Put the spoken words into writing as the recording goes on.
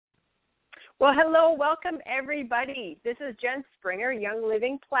Well, hello, welcome everybody. This is Jen Springer, Young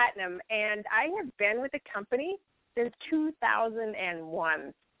Living Platinum, and I have been with the company since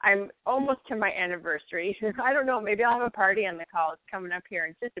 2001. I'm almost to my anniversary. I don't know, maybe I'll have a party on the call. It's coming up here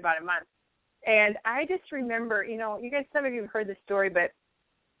in just about a month. And I just remember, you guys, some of you have heard the story, but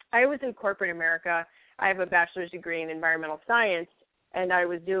I was in corporate America. I have a bachelor's degree in environmental science, and I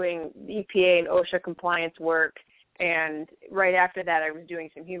was doing EPA and OSHA compliance work. And right after that, I was doing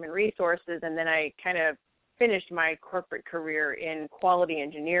some human resources, and then I kind of finished my corporate career in quality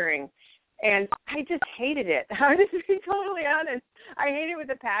engineering. And I just hated it. I'll just be totally honest. I hated it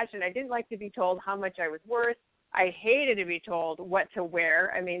with a passion. I didn't like to be told how much I was worth. I hated to be told what to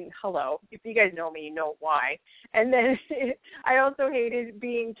wear. I mean, hello. If you guys know me, you know why. And then I also hated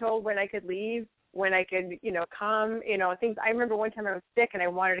being told when I could leave, when I could, come, things. I remember one time I was sick and I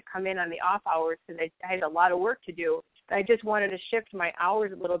wanted to come in on the off hours because I had a lot of work to do. I just wanted to shift my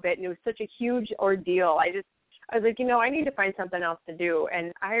hours a little bit, and it was such a huge ordeal. I was like, I need to find something else to do.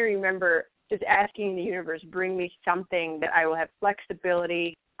 And I remember just asking the universe, bring me something that I will have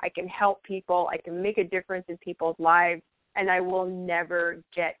flexibility, I can help people, I can make a difference in people's lives, and I will never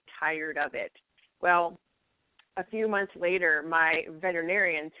get tired of it. Well, a few months later, my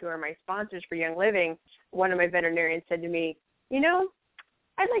veterinarians, who are my sponsors for Young Living, one of my veterinarians said to me,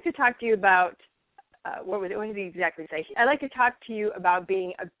 I'd like to talk to you about, what did he exactly say? I'd like to talk to you about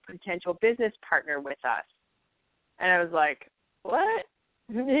being a potential business partner with us. And I was like, what?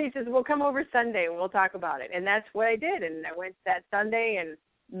 He says, well, come over Sunday and we'll talk about it. And that's what I did. And I went that Sunday and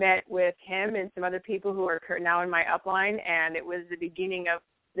met with him and some other people who are now in my upline, and it was the beginning of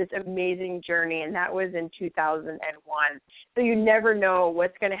this amazing journey, and that was in 2001. So you never know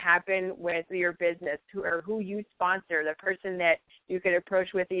what's going to happen with your business, who you sponsor, the person that you could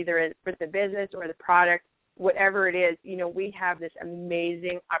approach with either for the business or the product, whatever it is. We have this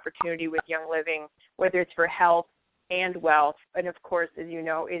amazing opportunity with Young Living, whether it's for health and wealth, and of course, as you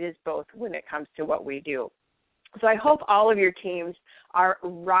know, it is both when it comes to what we do. So I hope all of your teams are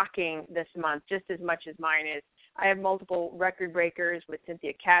rocking this month just as much as mine is. I have multiple record breakers with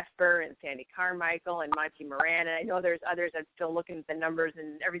Cynthia Casper and Sandy Carmichael and Monty Moran, and I know there's others. I'm still looking at the numbers,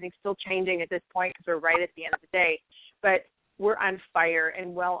 and everything's still changing at this point because we're right at the end of the day. But we're on fire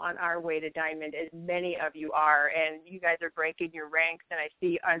and well on our way to diamond, as many of you are, and you guys are breaking your ranks, and I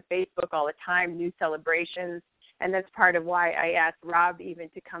see on Facebook all the time new celebrations, and that's part of why I asked Rob even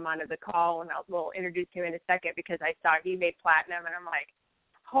to come onto the call, and we'll introduce him in a second because I saw he made platinum, and I'm like,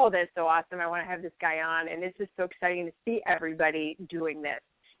 oh, that's so awesome. I want to have this guy on, and it's just so exciting to see everybody doing this.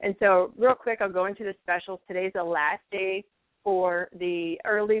 And so real quick, I'll go into the specials. Today's the last day for the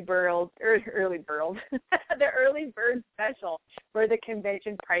early bird the early bird special for the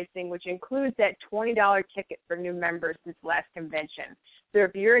convention pricing, which includes that $20 ticket for new members since last convention. So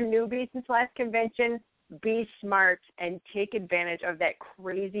if you're a newbie since last convention, be smart and take advantage of that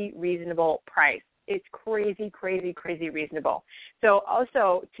crazy reasonable price. It's crazy, crazy, crazy reasonable. So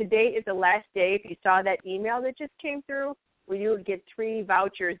also, today is the last day. If you saw that email that just came through, where you would get 3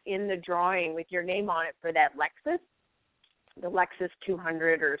 vouchers in the drawing with your name on it for that Lexus, the Lexus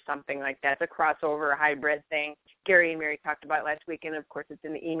 200 or something like that. It's a crossover hybrid thing. Gary and Mary talked about it last week, and of course it's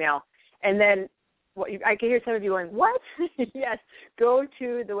in the email. And then I can hear some of you going, what? Yes, go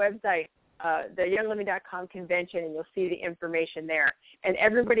to the website, the youngliving.com convention, and you'll see the information there. And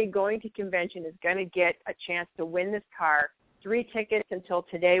everybody going to convention is going to get a chance to win this car. 3 tickets until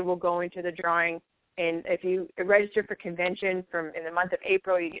today will go into the drawing. And if you register for convention in the month of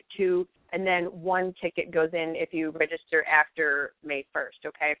April, you get 2, and then 1 ticket goes in if you register after May 1st,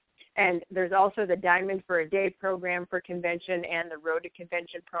 okay? And there's also the Diamond for a Day program for convention and the Road to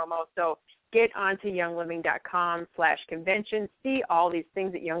Convention promo. So get onto youngliving.com/convention. See all these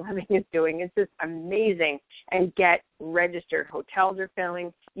things that Young Living is doing. It's just amazing. And get registered. Hotels are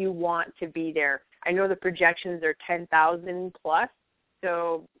filling. You want to be there. I know the projections are 10,000 plus.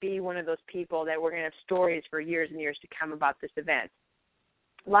 So be one of those people that we're going to have stories for years and years to come about this event.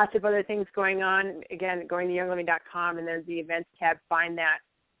 Lots of other things going on. Again, going to youngliving.com, and there's the events tab. Find that.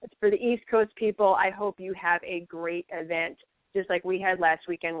 It's for the East Coast people. I hope you have a great event, just like we had last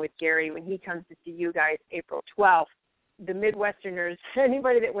weekend with Gary when he comes to see you guys April 12th. The Midwesterners,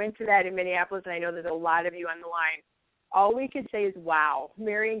 anybody that went to that in Minneapolis, and I know there's a lot of you on the line, all we could say is, wow.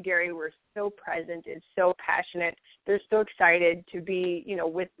 Mary and Gary were so present and so passionate. They're so excited to be,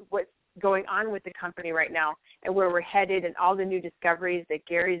 with what's going on with the company right now and where we're headed and all the new discoveries that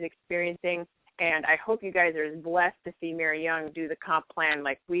Gary's experiencing. And I hope you guys are as blessed to see Mary Young do the comp plan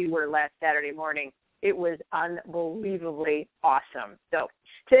like we were last Saturday morning. It was unbelievably awesome. So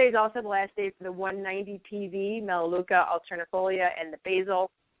today's also the last day for the 190 PV, Melaleuca alternifolia, and the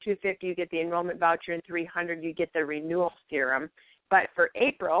basil. $250, you get the enrollment voucher, and $300, you get the renewal serum. But for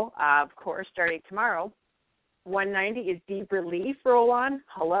April, of course, starting tomorrow, $190 is Deep Relief Roll-On.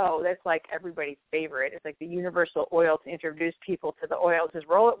 Hello, that's like everybody's favorite. It's like the universal oil to introduce people to the oil. Just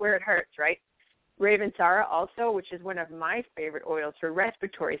roll it where it hurts, right? Ravensara also, which is one of my favorite oils for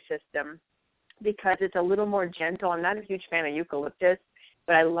respiratory system because it's a little more gentle. I'm not a huge fan of eucalyptus,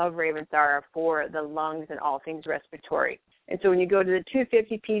 but I love Ravensara for the lungs and all things respiratory. And so when you go to the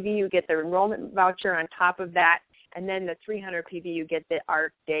 250 PV, you get the enrollment voucher on top of that, and then the 300 PV, you get the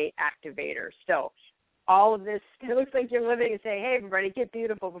Art Day Activator. So all of this, it looks like you're living and saying, hey, everybody, get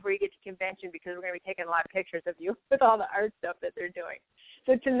beautiful before you get to convention because we're going to be taking a lot of pictures of you with all the art stuff that they're doing.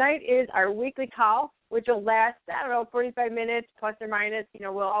 So tonight is our weekly call, which will last, 45 minutes plus or minus.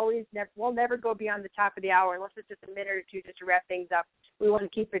 We'll never go beyond the top of the hour unless it's just a minute or two just to wrap things up. We want to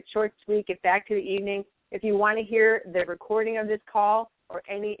keep it short, sweet, get back to the evening. If you want to hear the recording of this call or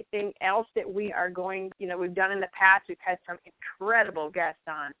anything else that we are going, we've done in the past, we've had some incredible guests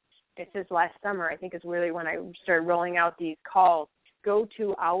on. It's just last summer, I think is really when I started rolling out these calls. Go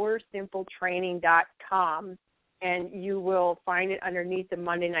to OurSimpleTraining.com and you will find it underneath the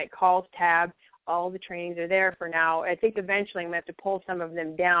Monday Night Calls tab. All the trainings are there for now. I think eventually I'm going to have to pull some of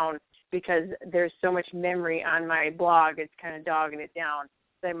them down because there's so much memory on my blog. It's kind of dogging it down.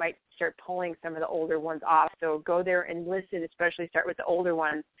 So I might start pulling some of the older ones off. So go there and listen, especially start with the older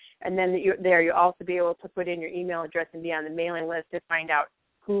ones. And then you'll also be able to put in your email address and be on the mailing list to find out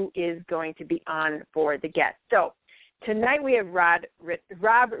who is going to be on for the guest. So tonight we have Rob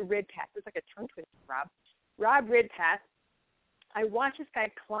Ridpath. It's like a tongue twister, Rob. Rob Ridpath. I watched this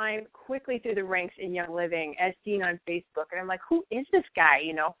guy climb quickly through the ranks in Young Living as seen on Facebook. And I'm like, who is this guy,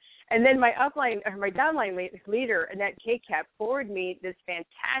 And then my downline leader, Annette K-Cap, forwarded me this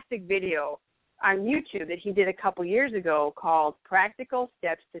fantastic video on YouTube that he did a couple years ago called Practical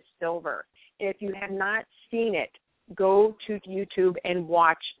Steps to Silver. And if you have not seen it, go to YouTube and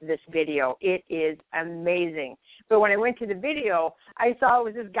watch this video. It is amazing. But when I went to the video, I saw it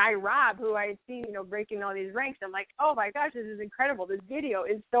was this guy, Rob, who I had seen, breaking all these ranks. I'm like, oh, my gosh, this is incredible. This video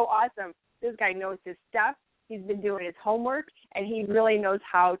is so awesome. This guy knows his stuff. He's been doing his homework, and he really knows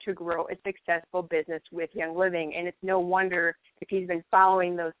how to grow a successful business with Young Living. And it's no wonder if he's been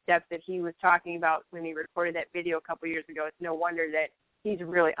following those steps that he was talking about when he recorded that video a couple years ago. It's no wonder that he's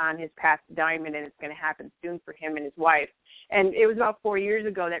really on his path to diamond, and it's going to happen soon for him and his wife. And it was about 4 years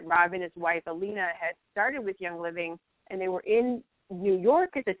ago that Rob and his wife, Alina, had started with Young Living, and they were in New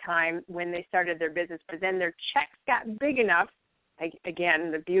York at the time when they started their business. But then their checks got big enough,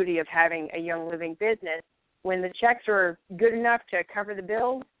 again, the beauty of having a Young Living business, when the checks were good enough to cover the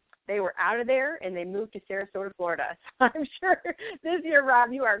bills, they were out of there, and they moved to Sarasota, Florida. So I'm sure this year,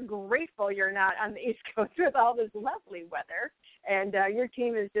 Rob, you are grateful you're not on the East Coast with all this lovely weather. And your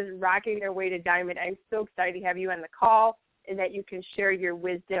team is just rocking their way to diamond. I'm so excited to have you on the call and that you can share your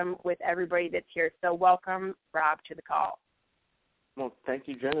wisdom with everybody that's here. So welcome, Rob, to the call. Well, thank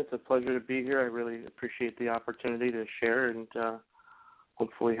you, Jen. It's a pleasure to be here. I really appreciate the opportunity to share and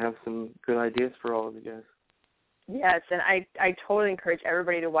hopefully have some good ideas for all of you guys. Yes, and I totally encourage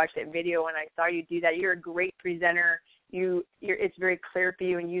everybody to watch that video. When I saw you do that, you're a great presenter. It's very clear for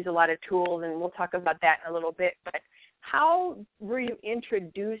you and use a lot of tools, and we'll talk about that in a little bit. But how were you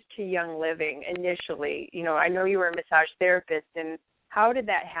introduced to Young Living initially? I know you were a massage therapist, and how did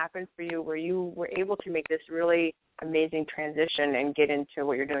that happen for you where you were able to make this really amazing transition and get into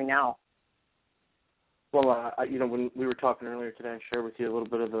what you're doing now? Well, when we were talking earlier today, I shared with you a little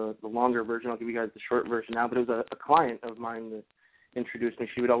bit of the longer version. I'll give you guys the short version now, but it was a client of mine that introduced me.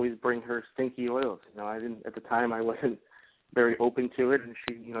 She would always bring her stinky oils. At the time, I wasn't very open to it, and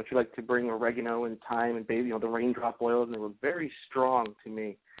she liked to bring oregano and thyme and baby, the raindrop oils, and they were very strong to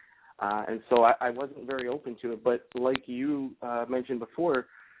me. And so I wasn't very open to it. But like you mentioned before,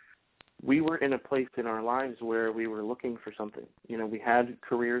 we were in a place in our lives where we were looking for something. We had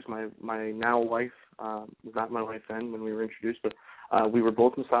careers. My now wife was not my wife then when we were introduced, but we were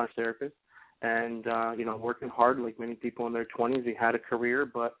both massage therapists, and working hard like many people in their 20s. We had a career,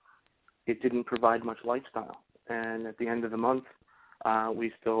 but it didn't provide much lifestyle. And at the end of the month,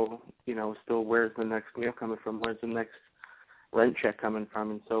 we still where's the next meal coming from? Where's the next rent check coming from?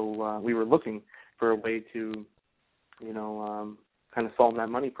 And so we were looking for a way to, kind of solve that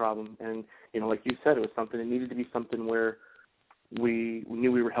money problem. And, like you said, it needed to be something where we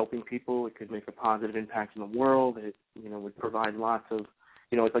knew we were helping people. It could make a positive impact in the world. It, would provide lots of,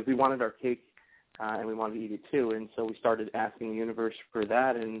 it's like we wanted our cake and we wanted to eat it too. And so we started asking the universe for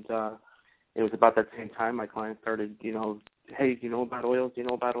that. And it was about that same time my client started, hey, do you know about oils? Do you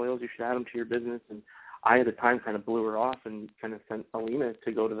know about oils? You should add them to your business. And I at the time kind of blew her off and kind of sent Alina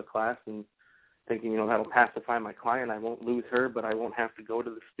to go to the class and thinking, that'll pacify my client. I won't lose her, but I won't have to go to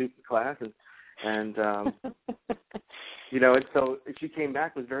the stupid class. And and so she came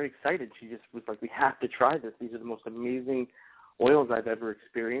back, was very excited. She just was like, we have to try this. These are the most amazing oils I've ever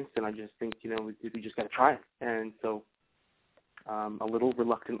experienced, and I just think, we just got to try it. And so a little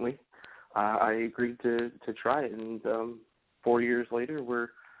reluctantly, I agreed to try it. And 4 years later, we're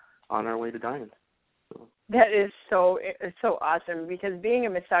on our way to diamonds. So. That is so awesome, because being a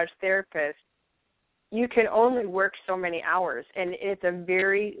massage therapist, you can only work so many hours, and it's a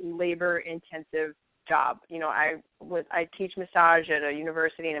very labor-intensive job. I teach massage at a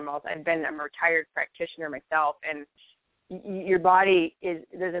university, and I'm a retired practitioner myself, and your body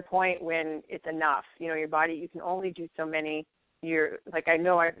there's a point when it's enough. Your body, you can only do so many. I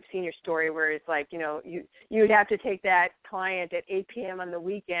know I've seen your story where it's like, you'd have to take that client at 8 p.m. on the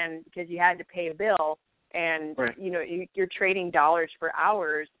weekend because you had to pay a bill, and right. You're trading dollars for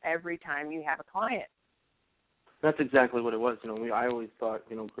hours every time you have a client. That's exactly what it was. I always thought,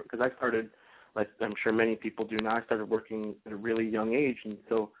 because I started, like I'm sure many people do now, I started working at a really young age, and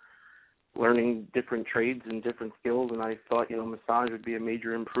so learning different trades and different skills, and I thought, massage would be a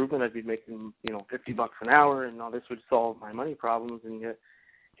major improvement. I'd be making, $50 an hour, and all this would solve my money problems, and yet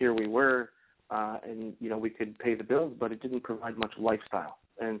here we were, and, we could pay the bills, but it didn't provide much lifestyle.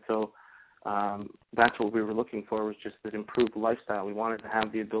 And so that's what we were looking for, was just that improved lifestyle. We wanted to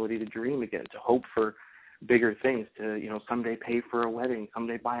have the ability to dream again, to hope for bigger things, to, someday pay for a wedding,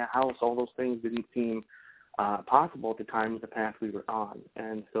 someday buy a house. All those things didn't seem possible at the time of the path we were on.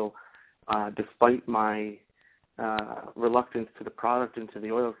 And so despite my reluctance to the product and to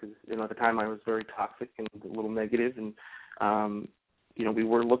the oil, because, at the time I was very toxic and a little negative, and, we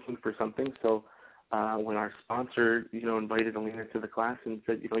were looking for something. So when our sponsor, invited Alina to the class and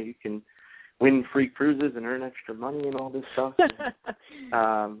said, you can win free cruises and earn extra money and all this stuff,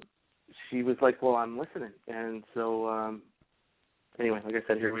 and, she was like, well, I'm listening. And so, anyway, like I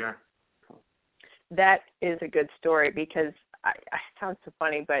said, here we are. That is a good story, because it sounds so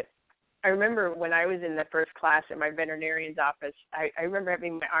funny, but I remember when I was in the first class at my veterinarian's office, I remember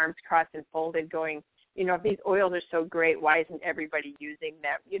having my arms crossed and folded going, if these oils are so great, why isn't everybody using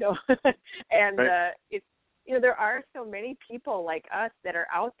them, And right. there are so many people like us that are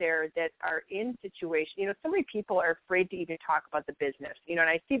out there that are in situations, so many people are afraid to even talk about the business, and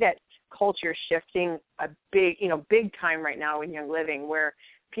I see that culture shifting a big time right now in Young Living, where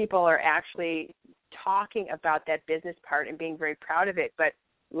people are actually talking about that business part and being very proud of it. But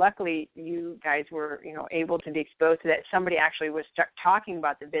luckily you guys were, able to be exposed to that. Somebody actually was talking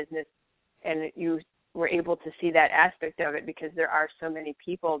about the business, and you were able to see that aspect of it, because there are so many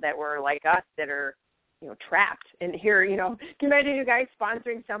people that were like us that are, trapped. And here, can you imagine you guys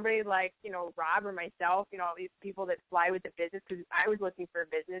sponsoring somebody like, Rob or myself, these people that fly with the business, because I was looking for a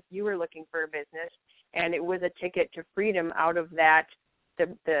business, you were looking for a business, and it was a ticket to freedom out of that, the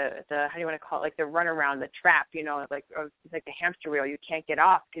how do you want to call it, like the runaround, the trap, like it's like the hamster wheel. You can't get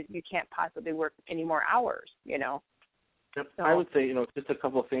off because you can't possibly work any more hours, Yep. So, I would say, just a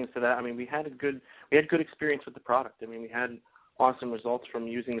couple of things to that. I mean, we had good experience with the product. I mean, we had awesome results from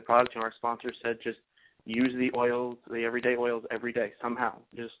using the product. Our sponsor said just use the oils, the everyday oils every day somehow.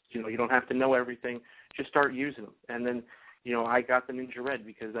 Just, you don't have to know everything. Just start using them. And then, I got the Ninja Red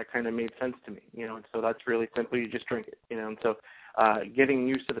because that kind of made sense to me, and so that's really simple. You just drink it, and so getting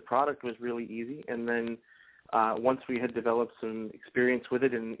used to the product was really easy. And then once we had developed some experience with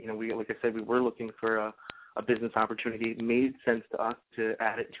it, and, we, like I said, we were looking for a business opportunity, it made sense to us to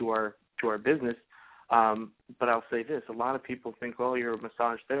add it to our business. But I'll say this, a lot of people think, well, you're a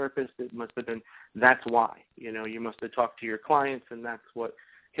massage therapist. It must have been, that's why, you must have talked to your clients and that's what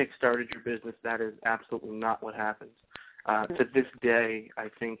kick-started your business. That is absolutely not what happens. To this day, I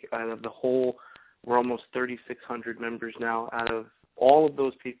think out of the whole, we're almost 3,600 members now. Out of all of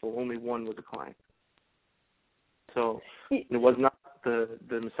those people, only one was a client. So it was not the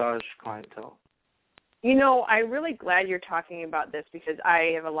massage clientele. I'm really glad you're talking about this, because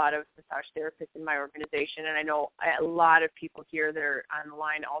I have a lot of massage therapists in my organization, and I know a lot of people here that are on the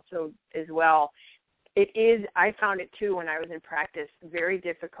line also as well. I found it too when I was in practice, very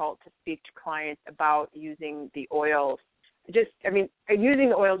difficult to speak to clients about using the oils. Using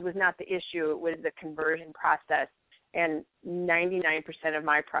the oils was not the issue. It was the conversion process, and 99% of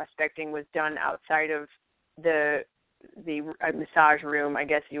my prospecting was done outside of the massage room, I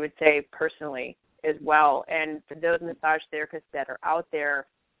guess you would say, personally as well. And for those massage therapists that are out there,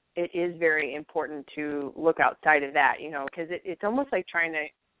 it is very important to look outside of that, because it's almost like trying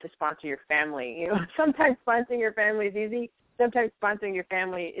to sponsor your family. Sometimes sponsoring your family is easy. sometimes sponsoring your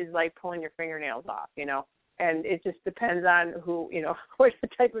family is like pulling your fingernails off, and it just depends on who, what the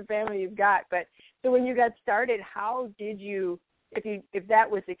type of family you've got. But so when you got started, how did you, if that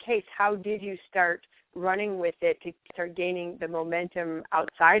was the case, how did you start running with it to start gaining the momentum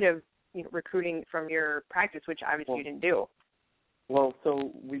outside of recruiting from your practice, which obviously you didn't do? Well,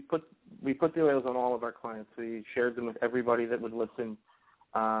 so we put the oils on all of our clients. We shared them with everybody that would listen,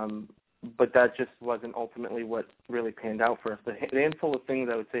 but that just wasn't ultimately what really panned out for us. The handful of things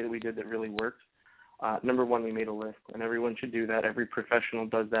I would say that we did that really worked. Number one, we made a list, and everyone should do that. Every professional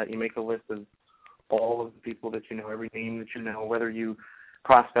does that. You make a list of all of the people that you know, every name that you know, whether you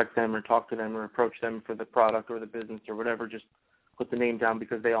prospect them or talk to them or approach them for the product or the business or whatever, just put the name down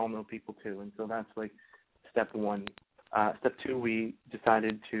because they all know people too. And so that's like step one. Step two, we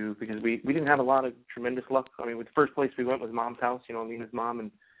decided to, because we didn't have a lot of tremendous luck. I mean, with the first place we went was Mom's House, Lena's mom,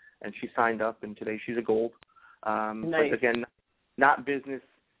 and she signed up, and today she's a gold. Nice. But again, not business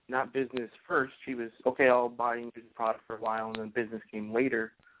first. She was, okay, I'll buy and use the product for a while, and then business came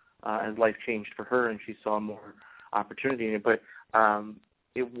later as life changed for her, and she saw more opportunity in it. But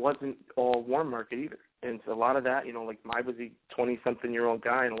it wasn't all warm market either. And so a lot of that, like I was a 20-something-year-old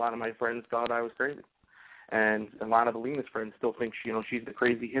guy, and a lot of my friends thought I was crazy. And a lot of Lena's friends still think she's the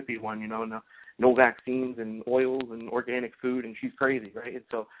crazy hippie one, no vaccines and oils and organic food, and she's crazy, right? And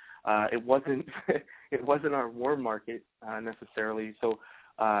so it wasn't our warm market necessarily. So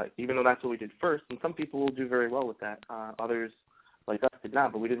even though that's what we did first, and some people will do very well with that, others like us did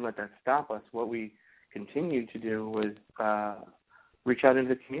not, but we didn't let that stop us. What we continued to do was reach out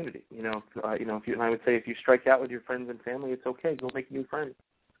into the community. And I would say if you strike out with your friends and family, it's okay. Go make new friends.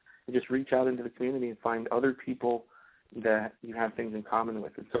 And just reach out into the community and find other people that you have things in common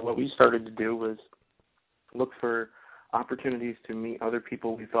with. And so what we started to do was look for opportunities to meet other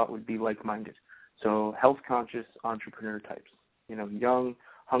people we thought would be like-minded. So health-conscious entrepreneur types, young,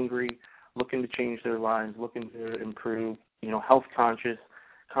 hungry, looking to change their lives, looking to improve, health-conscious,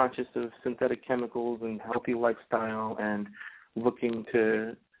 conscious of synthetic chemicals and healthy lifestyle, and looking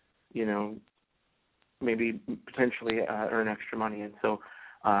to, maybe potentially earn extra money. And so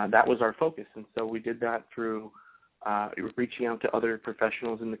that was our focus. And so we did that through reaching out to other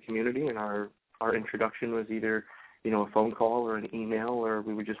professionals in the community, and our introduction was either, a phone call or an email, or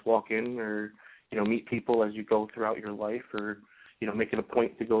we would just walk in or, meet people as you go throughout your life, or, make it a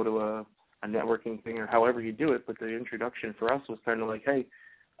point to go to a networking thing or however you do it. But the introduction for us was kind of like, hey,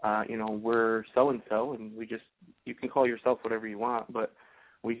 we're so-and-so, and you can call yourself whatever you want, but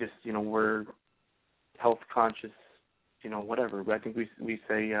we just, we're health conscious, whatever. But I think we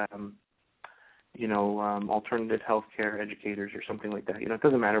say, alternative healthcare educators or something like that. It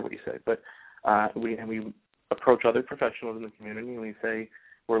doesn't matter what you say, but we approach other professionals in the community, and we say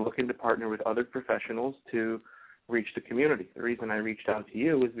we're looking to partner with other professionals to reach the community. The reason I reached out to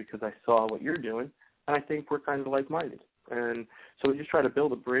you is because I saw what you're doing, and I think we're kind of like-minded. And so we just try to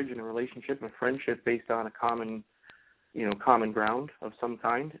build a bridge and a relationship and a friendship based on a common ground of some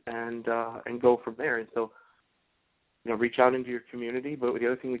kind, and go from there. And so, reach out into your community. But the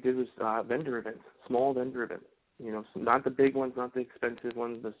other thing we did was vendor events, small vendor events. Not the big ones, not the expensive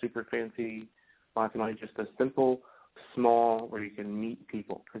ones, the super fancy, lots of money, just a simple, small, where you can meet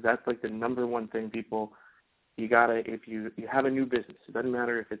people. Because that's like the number one thing people, if you have a new business, it doesn't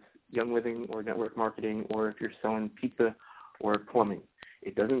matter if it's Young Living or network marketing, or if you're selling pizza or plumbing.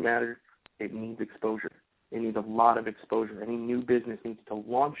 It doesn't matter. It needs exposure. It needs a lot of exposure. Any new business needs to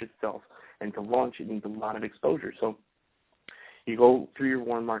launch itself, and to launch it needs a lot of exposure. So you go through your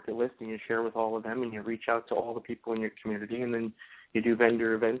warm market list and you share with all of them, and you reach out to all the people in your community, and then you do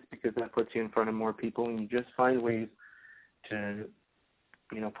vendor events because that puts you in front of more people, and you just find ways to,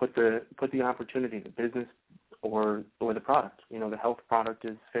 put the opportunity, the business or the product. The health product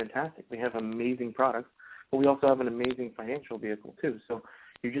is fantastic. We have amazing products, but we also have an amazing financial vehicle too. So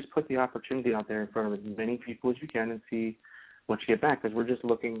you just put the opportunity out there in front of as many people as you can and see what you get back, because we're just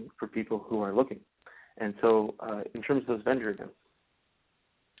looking for people who are looking. And so in terms of those vendor events,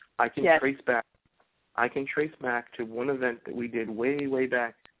 I can trace back to one event that we did way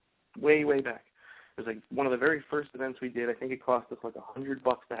back. It was like one of the very first events we did. I think it cost us like $100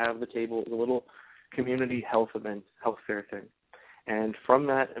 to have the table. It was a little community health event, health fair thing. And from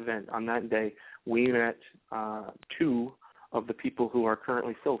that event, on that day, we met two of the people who are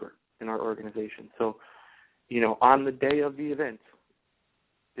currently silver in our organization. So, on the day of the event,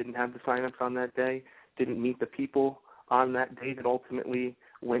 didn't have the sign-ups on that day, didn't meet the people on that day that ultimately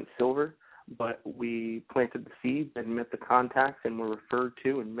went silver, but we planted the seeds and met the contacts and were referred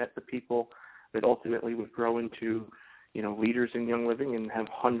to and met the people that ultimately would grow into, leaders in Young Living and have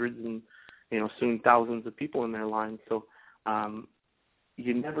hundreds and, soon thousands of people in their line. So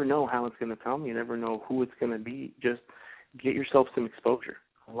you never know how it's going to come. You never know who it's going to be. Just get yourself some exposure,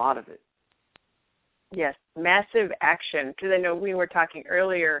 a lot of it. Yes, massive action. Because I know we were talking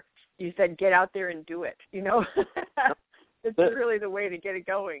earlier, you said get out there and do it, you know. It's really the way to get it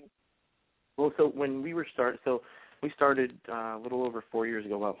going. Well, so when we started a little over 4 years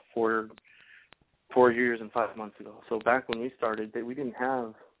ago, about 4 years and 5 months ago. So back when we started, we didn't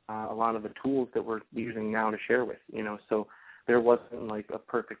have a lot of the tools that we're using now to share with, you know. So there wasn't like a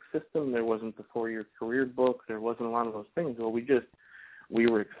perfect system. There wasn't the 4-year career book. There wasn't a lot of those things. Well, we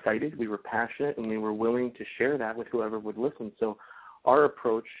were excited, we were passionate, and we were willing to share that with whoever would listen. So our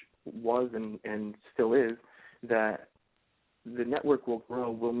approach was and still is that the network will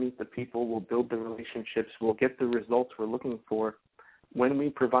grow, we'll meet the people, we'll build the relationships, we'll get the results we're looking for when we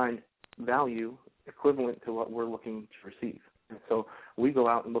provide value equivalent to what we're looking to receive. And so we go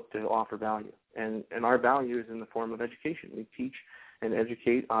out and look to offer value. And our value is in the form of education. We teach and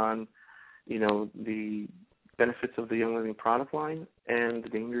educate on, you know, the benefits of the Young Living product line and the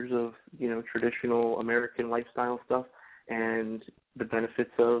dangers of, you know, traditional American lifestyle stuff and the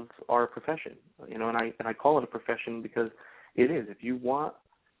benefits of our profession. You know, and I call it a profession because it is. If you want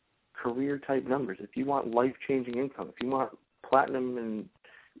career-type numbers, if you want life-changing income, if you want platinum and,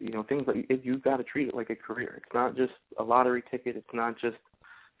 you know, things like it, you've got to treat it like a career. It's not just a lottery ticket. It's not just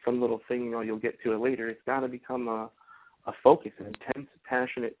some little thing, you know, you'll get to it later. It's got to become a focus, an intense,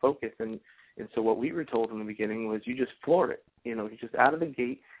 passionate focus. And so what we were told in the beginning was you just floor it. You know, you just out of the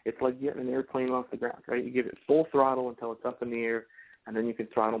gate, it's like getting an airplane off the ground, right? You give it full throttle until it's up in the air, and then you can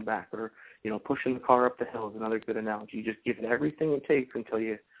throttle back. Or, you know, pushing the car up the hill is another good analogy. You just give it everything it takes until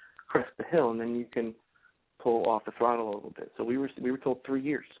you crest the hill, and then you can pull off the throttle a little bit. So we were told 3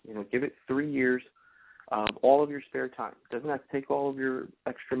 years. You know, give it 3 years of all of your spare time. It doesn't have to take all of your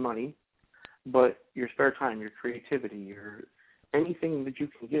extra money, but your spare time, your creativity, anything that you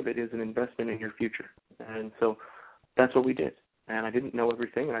can give it is an investment in your future. And so that's what we did. And I didn't know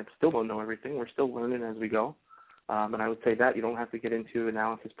everything, and I still don't know everything. We're still learning as we go. And I would say that you don't have to get into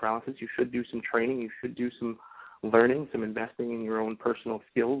analysis paralysis. You should do some training. You should do some learning, some investing in your own personal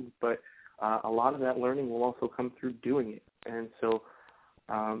skills. But a lot of that learning will also come through doing it. And so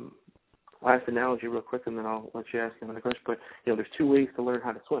last analogy real quick, and then I'll let you ask another question. But, you know, there's 2 ways to learn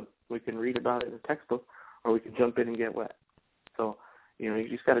how to swim. We can read about it in a textbook, or we can jump in and get wet. So, you know, you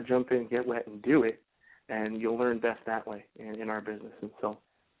just got to jump in, get wet, and do it, and you'll learn best that way in our business. And so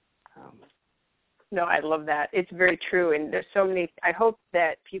no, I love that. It's very true. And there's so many, I hope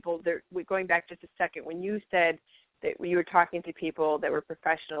that people, going back just a second, when you said that you were talking to people that were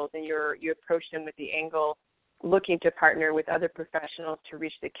professionals and you approached them with the angle looking to partner with other professionals to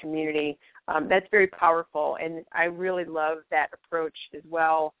reach the community, that's very powerful. And I really love that approach as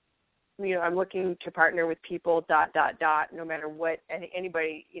well. You know, I'm looking to partner with people, ... no matter what,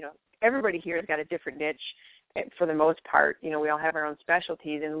 anybody, you know, everybody here has got a different niche. For the most part, you know, we all have our own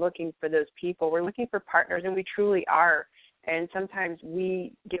specialties, and looking for those people, we're looking for partners, and we truly are. And sometimes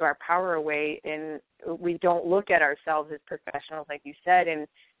we give our power away, and we don't look at ourselves as professionals, like you said. And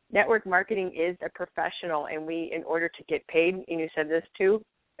network marketing is a professional, and in order to get paid, and you said this too,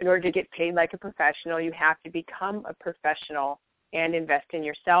 in order to get paid like a professional, you have to become a professional and invest in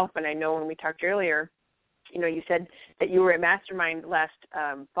yourself. And I know when we talked earlier, you know, you said that you were at Mastermind last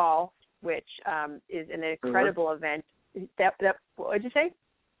fall, which is an incredible event. What did you say?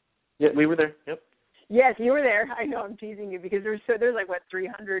 Yeah, we were there. Yep. Yes, you were there. I know I'm teasing you because there's like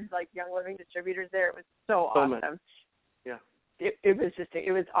 300 like Young Living distributors there. It was so awesome. Much. Yeah. It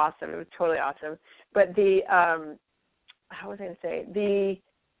was awesome. It was totally awesome. But how was I going to say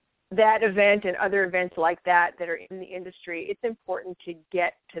that event and other events like that are in the industry, it's important to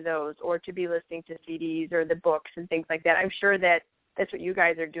get to those or to be listening to CDs or the books and things like that. I'm sure that that's what you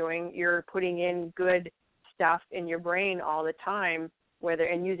guys are doing. You're putting in good stuff in your brain all the time,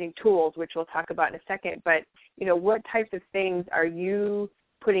 and using tools, which we'll talk about in a second. But, you know, what types of things are you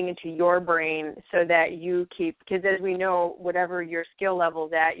putting into your brain so that you keep, because as we know, whatever your skill level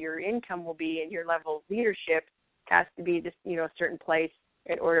that your income will be and your level of leadership has to be just, you know, a certain place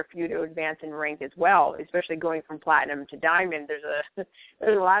in order for you to advance and rank as well, especially going from platinum to diamond. There's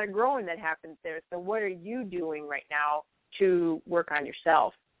a lot of growing that happens there. So what are you doing right now to work on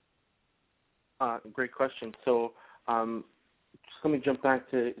yourself? Great question. So just let me jump back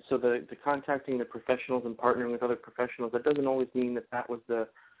to, so the contacting the professionals and partnering with other professionals, that doesn't always mean that was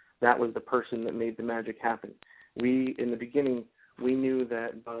the person that made the magic happen. In the beginning, we knew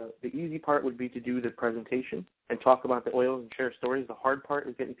that the easy part would be to do the presentation and talk about the oils and share stories. The hard part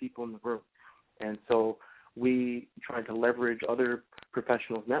is getting people in the room. And so we tried to leverage other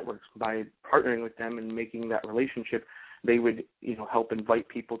professionals' networks by partnering with them and making that relationship they would, help invite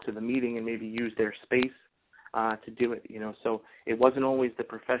people to the meeting and maybe use their space to do it, So it wasn't always the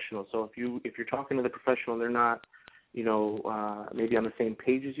professional. So if you're talking to the professional and they're not, maybe on the same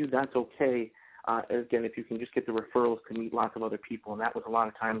page as you, that's okay. Again, if you can just get the referrals to meet lots of other people, and that was a lot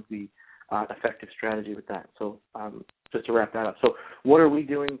of times the effective strategy with that. So just to wrap that up. So what are we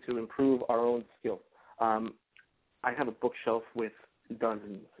doing to improve our own skills? I have a bookshelf with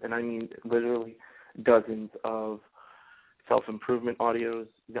dozens, and I mean literally dozens of self-improvement audios,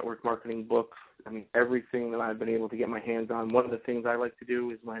 network marketing books. I mean, everything that I've been able to get my hands on. One of the things I like to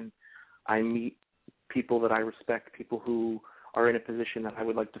do is when I meet people that I respect, people who are in a position that I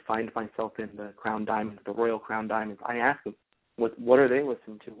would like to find myself in, the Crown Diamonds, the Royal Crown Diamonds, I ask them, what are they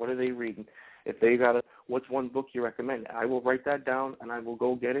listening to? What are they reading? If they got what's one book you recommend? I will write that down and I will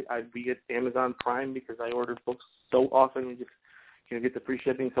go get it. I'd be at Amazon Prime because I order books so often and just get the free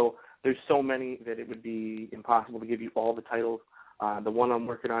shipping. So there's so many that it would be impossible to give you all the titles. The one I'm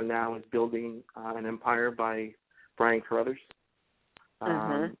working on now is Building an Empire by Brian Carruthers.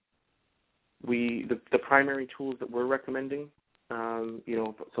 The primary tools that we're recommending, so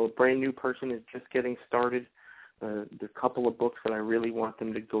a brand new person is just getting started. The couple of books that I really want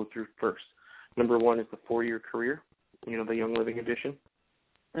them to go through first. Number one is the 4-Year Career, the Young Living edition.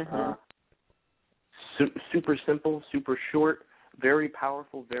 Super simple, super short, very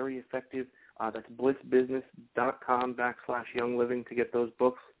powerful, very effective. That's blitzbusiness.com/Young Living to get those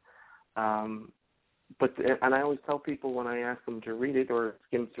books. And I always tell people when I ask them to read it or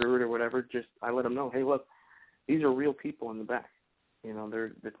skim through it or whatever, I let them know, hey, look, these are real people in the back.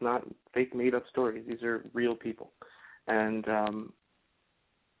 It's not fake made-up stories. These are real people. And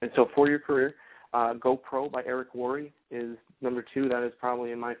so 4-Year Career, Go Pro by Eric Worre is number 2. That is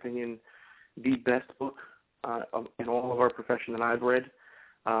probably, in my opinion, the best book in all of our profession that I've read,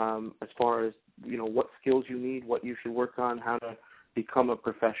 as far as, what skills you need, what you should work on, how to become a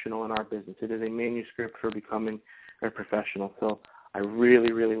professional in our business. It is a manuscript for becoming a professional. So I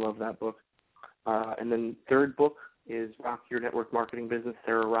really, really love that book. And then third book is Rock Your Network Marketing Business,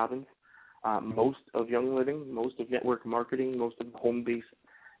 Sarah Robbins. Most of Young Living, most of network marketing, most of the home-based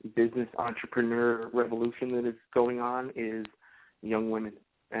business entrepreneur revolution that is going on is young women.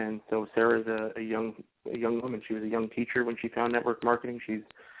 And so Sarah's a young woman. She was a young teacher when she found network marketing. She's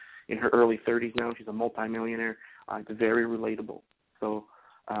in her early 30s now. She's a multimillionaire. It's very relatable. So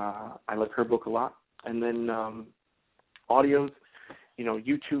I like her book a lot. And then audios,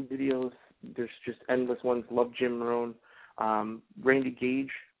 YouTube videos. There's just endless ones. Love Jim Rohn. Randy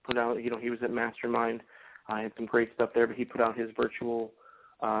Gage put out, he was at Mastermind. I had some great stuff there, but he put out his virtual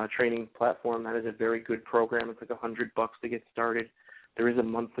training platform. That is a very good program. It's like $100 to get started. There is a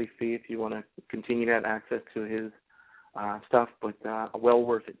monthly fee if you want to continue to have access to his stuff, but well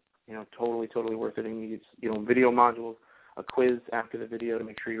worth it. Totally worth it. And video modules, a quiz after the video to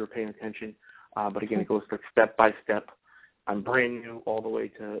make sure you were paying attention. But again, it goes step by step. I'm brand new all the way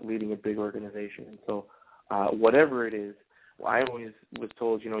to leading a big organization. And so whatever it is, I always was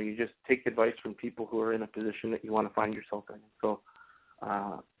told, you just take advice from people who are in a position that you want to find yourself in. So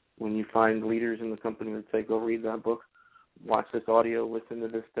when you find leaders in the company that say, go read that book, watch this audio, listen to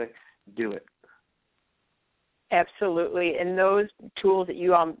this thing, do it. Absolutely. And those tools that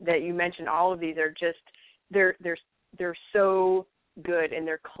you mentioned, all of these are just they're so good and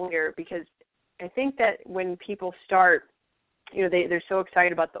they're clear, because I think that when people start, they're so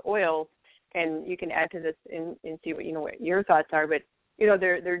excited about the oils, and you can add to this and see what your thoughts are, but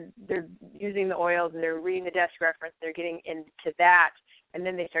they're using the oils and they're reading the desk reference, they're getting into that, and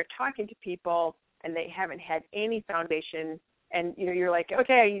then they start talking to people and they haven't had any foundation, and you're like,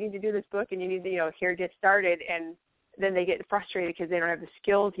 okay, you need to do this book and you need to here get started, and then they get frustrated because they don't have the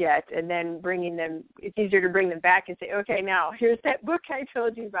skills yet, and then it's easier to bring them back and say, okay, now here's that book I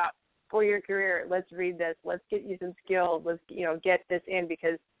told you about, 4-Year Career, let's read this, let's get you some skills, let's get this in,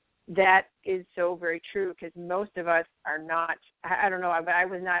 because that is so very true, because most of us are not, I don't know, but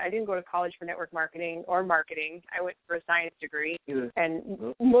I didn't go to college for network marketing or marketing. I went for a science degree,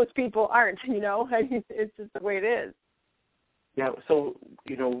 and most people aren't, it's just the way it is. Yeah, so,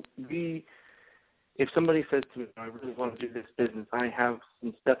 if somebody says to me, I really want to do this business, I have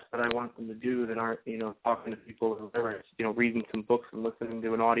some steps that I want them to do that aren't, talking to people or whatever, it's, reading some books and listening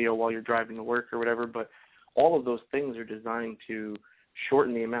to an audio while you're driving to work or whatever, but all of those things are designed to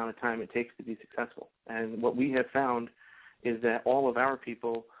shorten the amount of time it takes to be successful. And what we have found is that all of our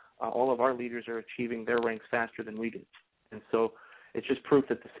people, all of our leaders are achieving their ranks faster than we did. And so it's just proof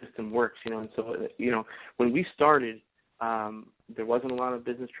that the system works, And so, when we started, there wasn't a lot of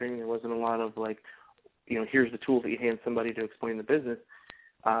business training. There wasn't a lot of here's the tool that you hand somebody to explain the business.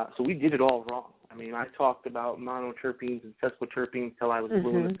 So we did it all wrong. I mean, I talked about monoterpenes and sesquiterpenes till I was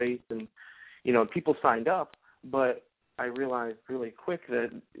blue in the face, and, you know, people signed up, but I realized really quick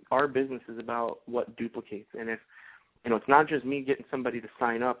that our business is about what duplicates. And if, you know, it's not just me getting somebody to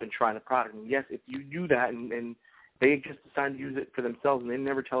sign up and try the product. And yes, if you do that and they just decide to use it for themselves and they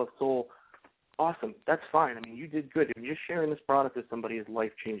never tell a soul, awesome, that's fine. I mean, you did good. And just sharing this product with somebody is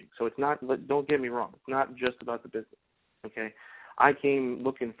life-changing. So it's not, don't get me wrong, it's not just about the business, okay? I came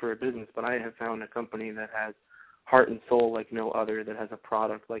looking for a business, but I have found a company that has heart and soul like no other, that has a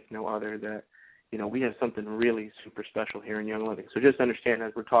product like no other, that, you know, we have something really super special here in Young Living. So just understand,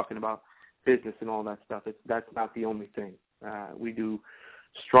 as we're talking about business and all that stuff, that's not the only thing. We do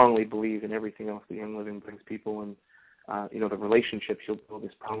strongly believe in everything else that Young Living brings people, and you know, the relationships you'll build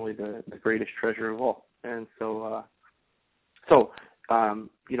is probably the greatest treasure of all. And so,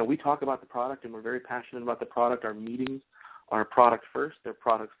 you know, we talk about the product, and we're very passionate about the product. Our meetings are product first; they're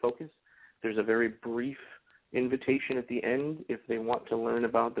product focused. There's a very brief invitation at the end if they want to learn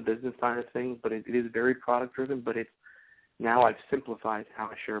about the business side of things, but it is very product driven. But now I've simplified how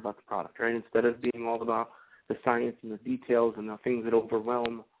I share about the product, right? Instead of being all about the science and the details and the things that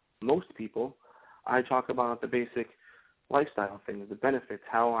overwhelm most people, I talk about the basic lifestyle things, the benefits,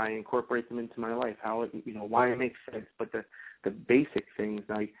 how I incorporate them into my life, how it, you know, why it makes sense. But the basic things,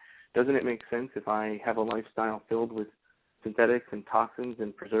 like, doesn't it make sense if I have a lifestyle filled with synthetics and toxins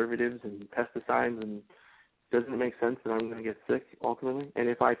and preservatives and pesticides, and doesn't it make sense that I'm going to get sick ultimately? And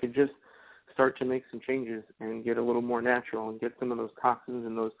if I could just start to make some changes and get a little more natural and get some of those toxins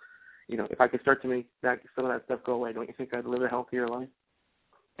and those, you know, if I could start to make some of that stuff go away, don't you think I'd live a healthier life?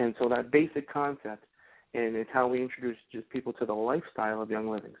 And so that basic concept, and it's how we introduce just people to the lifestyle of Young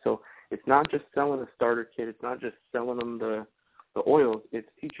Living. So it's not just selling a starter kit. It's not just selling them the oils. It's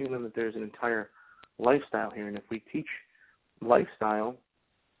teaching them that there's an entire lifestyle here. And if we teach lifestyle,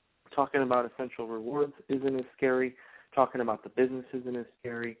 talking about essential rewards isn't as scary. Talking about the business isn't as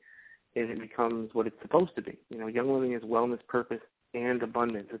scary. And it becomes what it's supposed to be. You know, Young Living is wellness, purpose, and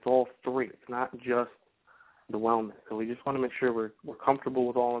abundance. It's all three. It's not just the wellness. So we just want to make sure we're comfortable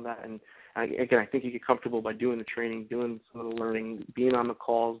with all of that. And again, I think you get comfortable by doing the training, doing some of the learning, being on the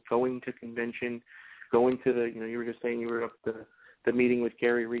calls, going to convention, going to the, you know, you were just saying you were up the meeting with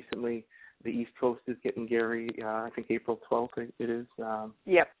Gary recently. The East Coast is getting Gary, I think April 12th it is.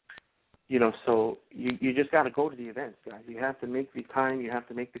 Yep. You know, so you just got to go to the events, guys. You have to make the time, you have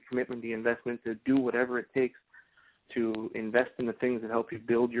to make the commitment, the investment to do whatever it takes to invest in the things that help you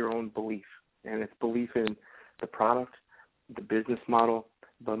build your own belief. And it's belief in the product, the business model,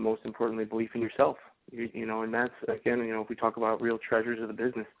 but most importantly, belief in yourself. You know, and that's, again, you know, if we talk about real treasures of the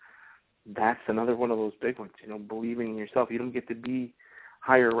business, that's another one of those big ones, you know, believing in yourself. You don't get to be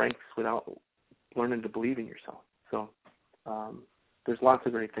higher ranks without learning to believe in yourself. So there's lots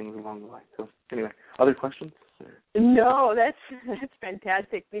of great things along the way. So anyway, other questions? No, that's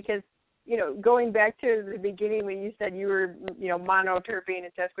fantastic, because, you know, going back to the beginning when you said you were, you know, monoterpene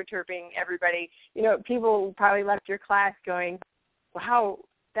and sesquiterpene, everybody, you know, people probably left your class going, wow,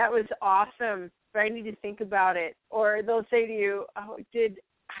 that was awesome, but I need to think about it. Or they'll say to you, oh,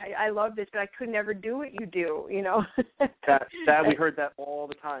 I love this, but I could never do what you do, you know. that we heard that all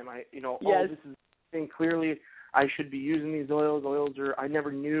the time. Yes. Oh, this is saying clearly I should be using these oils. I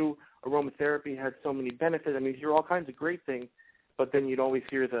never knew aromatherapy had so many benefits. I mean, you hear all kinds of great things, but then you'd always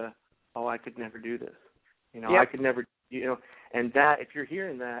hear I could never do this. You know, yep. I could never, you know, and that, if you're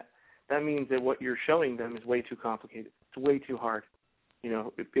hearing that, that means that what you're showing them is way too complicated. It's way too hard. You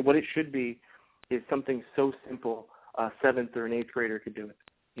know, what it should be is something so simple a 7th or an 8th grader could do it.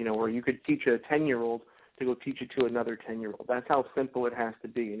 You know, where you could teach a 10-year-old to go teach it to another 10-year-old. That's how simple it has to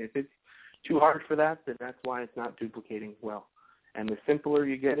be. And if it's too hard for that, then that's why it's not duplicating well. And the simpler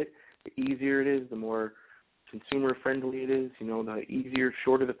you get it, the easier it is, the more consumer-friendly it is. You know, the easier,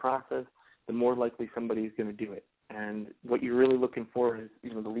 shorter the process, the more likely somebody's going to do it. And what you're really looking for is,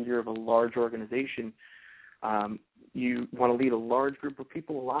 you know, the leader of a large organization. You want to lead a large group of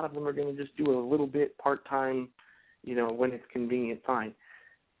people. A lot of them are going to just do a little bit part-time, you know, when it's convenient, fine.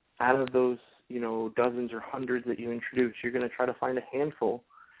 Out of those, you know, dozens or hundreds that you introduce, you're going to try to find a handful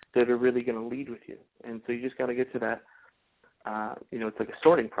that are really going to lead with you. And so you just got to get to that, you know, it's like a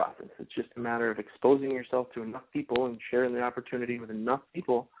sorting process. It's just a matter of exposing yourself to enough people and sharing the opportunity with enough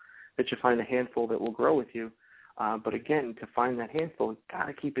people that you find a handful that will grow with you. But again, to find that handful, you've got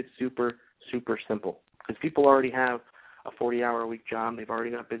to keep it super, super simple, because people already have a 40-hour-a-week job. They've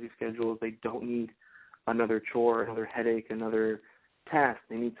already got busy schedules. They don't need another chore, another headache, another task.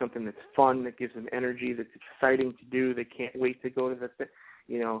 They need something that's fun, that gives them energy, that's exciting to do. They can't wait to go to that,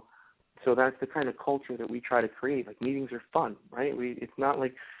 you know. So that's the kind of culture that we try to create. Like, meetings are fun, right? It's not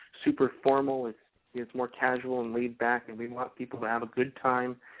like super formal. It's more casual and laid back, and we want people to have a good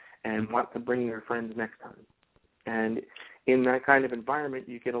time and want to bring their friends next time. And in that kind of environment,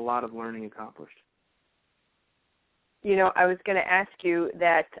 you get a lot of learning accomplished. You know, I was going to ask you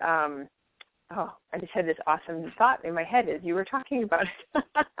that, I just had this awesome thought in my head as you were talking about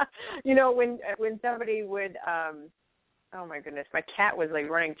it. You know, when somebody would, oh my goodness, my cat was like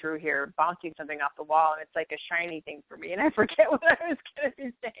running through here, bouncing something off the wall, and it's like a shiny thing for me, and I forget what I was going to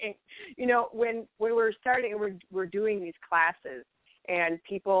be saying. You know, when we're starting, we're doing these classes, and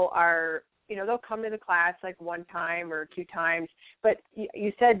people are, you know, they'll come to the class like one time or two times, but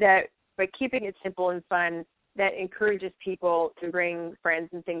you said that by keeping it simple and fun, that encourages people to bring friends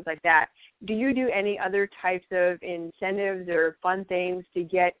and things like that. Do you do any other types of incentives or fun things to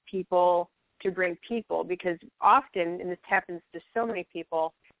get people to bring people? Because often, and this happens to so many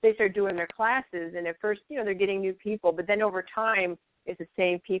people, they start doing their classes, and at first, you know, they're getting new people, but then over time, it's the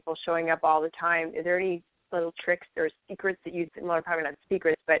same people showing up all the time. Is there any little tricks or secrets that you, well, probably not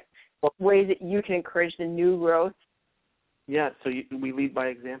secrets, but ways that you can encourage the new growth? Yeah, so we lead by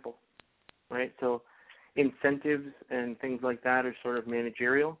example, right? So incentives and things like that are sort of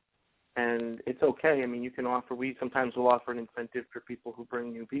managerial, and it's okay. I mean, you can offer, we sometimes will offer an incentive for people who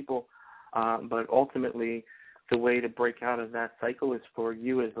bring new people, but ultimately the way to break out of that cycle is for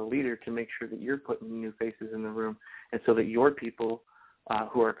you as a leader to make sure that you're putting new faces in the room, and so that your people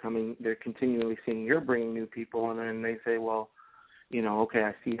who are coming, they're continually seeing you're bringing new people, and then they say, well, you know, okay,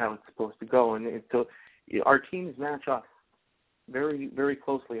 I see how it's supposed to go. And so our teams match us very, very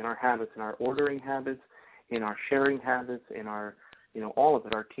closely in our habits, in our ordering habits, in our sharing habits, in our, you know, all of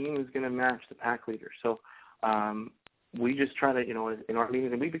it. Our team is going to match the pack leader. So we just try to, you know, in our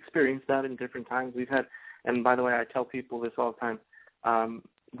meetings, and we've experienced that in different times. We've had, and by the way, I tell people this all the time,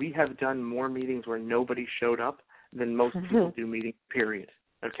 we have done more meetings where nobody showed up than most people do meetings, period.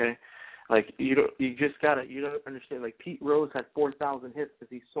 Okay? Like, you don't understand, like, Pete Rose had 4,000 hits because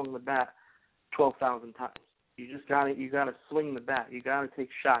he swung the bat 12,000 times. You gotta swing the bat. You gotta take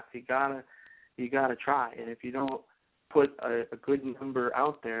shots. You gotta try. And if you don't put a good number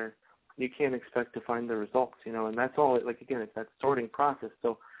out there, you can't expect to find the results, you know, and that's all, like, again, it's that sorting process.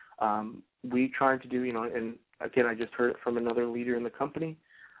 So we try to do, you know, and again, I just heard it from another leader in the company,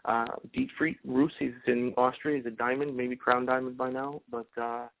 Dietfried Roos. He's in Austria. He's a diamond, maybe crown diamond by now, but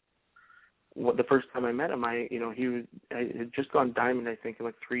the first time I met him, I had just gone diamond, I think, in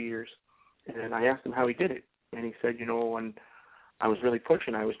like 3 years, and I asked him how he did it, and he said, you know, when I was really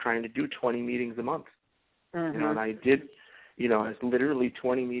pushing, I was trying to do 20 meetings a month, you know, and I did, you know, it's literally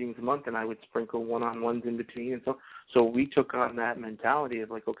 20 meetings a month, and I would sprinkle one-on-ones in between, and so we took on that mentality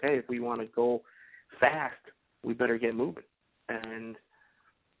of like, okay, if we want to go fast, we better get moving, and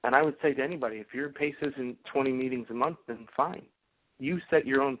I would say to anybody, if your pace isn't 20 meetings a month, then fine. You set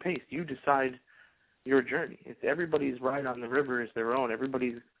your own pace. You decide your journey. It's everybody's ride on the river is their own.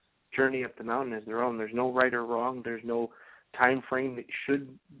 Everybody's journey up the mountain is their own. There's no right or wrong. There's no time frame that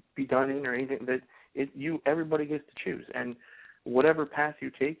should be done in or anything. Everybody gets to choose. And whatever path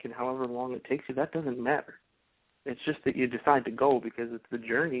you take and however long it takes you, that doesn't matter. It's just that you decide to go, because it's the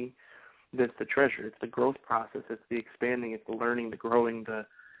journey that's the treasure. It's the growth process. It's the expanding. It's the learning, the growing.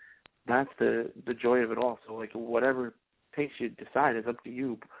 That's the joy of it all. So, like, whatever pace you decide is up to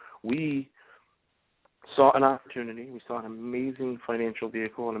you. We saw an opportunity. We saw an amazing financial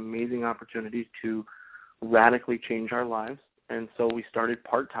vehicle, an amazing opportunity to radically change our lives. And so we started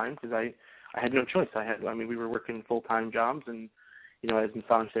part-time because I had no choice. We were working full-time jobs, and, you know, as a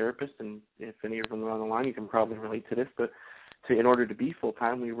massage therapist, and if any of them are on the line, you can probably relate to this, but in order to be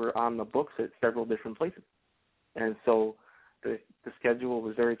full-time, we were on the books at several different places. And so the schedule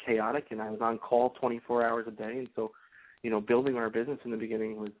was very chaotic, and I was on call 24 hours a day. And so, you know, building our business in the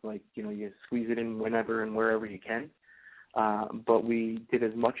beginning was like, you know, you squeeze it in whenever and wherever you can. But we did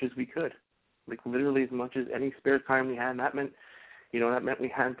as much as we could, like literally as much as any spare time we had. And that meant we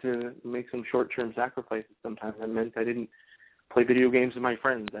had to make some short-term sacrifices sometimes. That meant I didn't play video games with my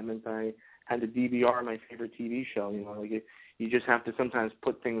friends. That meant I had to DVR my favorite TV show. You know, like you just have to sometimes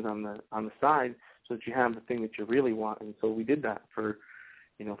put things on the side so that you have the thing that you really want. And so we did that for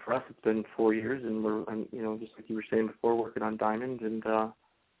us, it's been 4 years, and we're, you know, just like you were saying before, working on Diamond, and,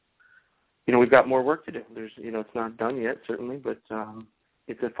 you know, we've got more work to do. There's, you know, it's not done yet, certainly, but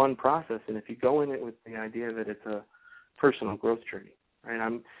it's a fun process, and if you go in it with the idea that it's a personal growth journey,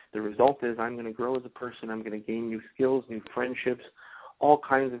 right, the result is I'm going to grow as a person, I'm going to gain new skills, new friendships, all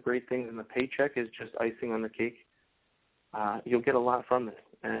kinds of great things, and the paycheck is just icing on the cake. You'll get a lot from this,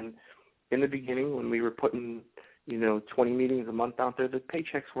 and in the beginning when we were putting, you know, 20 meetings a month out there, the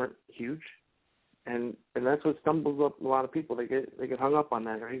paychecks weren't huge, And that's what stumbles up a lot of people. They get hung up on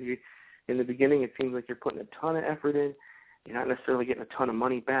that, right? In the beginning, it seems like you're putting a ton of effort in. You're not necessarily getting a ton of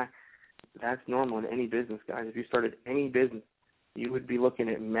money back. That's normal in any business, guys. If you started any business, you would be looking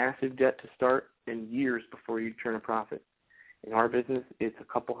at massive debt to start and years before you turn a profit. In our business, it's a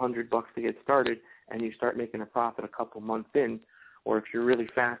couple $100 to get started, and you start making a profit a couple months in. Or if you're really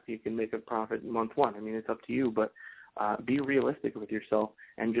fast, you can make a profit month one. I mean, it's up to you, but be realistic with yourself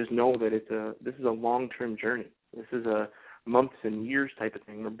and just know that this is a long-term journey. This is a months and years type of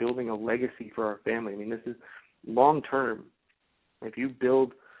thing. We're building a legacy for our family. I mean, this is long-term. If you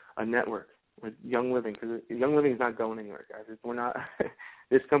build a network with Young Living, because Young Living is not going anywhere, guys. We're not.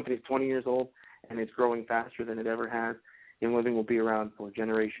 This company is 20 years old, and it's growing faster than it ever has. Young Living will be around for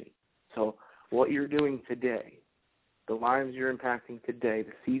generations. So what you're doing today, the lives you're impacting today,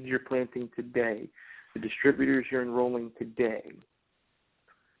 the seeds you're planting today, the distributors you're enrolling today,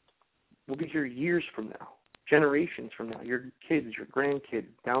 will be here years from now, generations from now, your kids, your grandkids,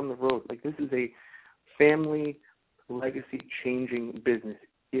 down the road. Like, this is a family legacy-changing business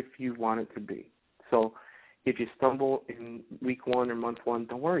if you want it to be. So if you stumble in week one or month one,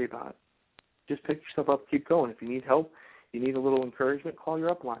 don't worry about it. Just pick yourself up, keep going. If you need help, you need a little encouragement, call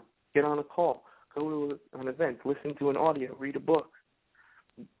your upline. Get on a call. Go to an event. Listen to an audio. Read a book.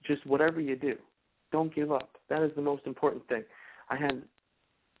 Just whatever you do, don't give up. That is the most important thing. And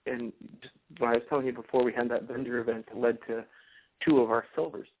just when I was telling you before, we had that vendor event that led to 2 of our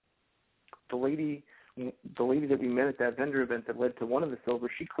silvers. The lady that we met at that vendor event that led to one of the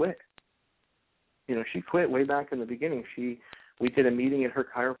silvers, she quit. You know, she quit way back in the beginning. We did a meeting at her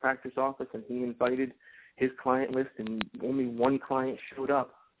chiropractor's office, and he invited his client list, and only one client showed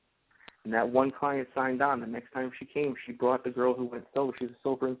up. And that one client signed on. The next time she came, she brought the girl who went silver. She's a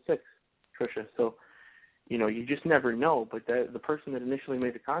silver in 6, Tricia. So, you know, you just never know. But the person that initially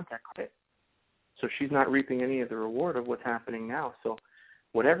made the contact quit. So she's not reaping any of the reward of what's happening now. So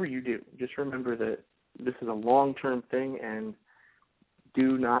whatever you do, just remember that this is a long-term thing, and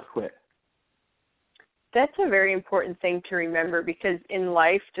do not quit. That's a very important thing to remember, because in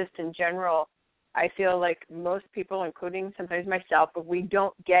life, just in general, I feel like most people, including sometimes myself, if we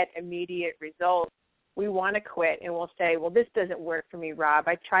don't get immediate results, we want to quit, and we'll say, well, this doesn't work for me, Rob.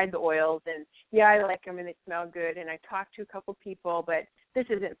 I tried the oils, and yeah, I like them, and they smell good, and I talked to a couple people, but this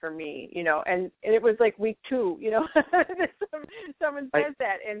isn't for me, you know. And it was like week 2, you know, someone says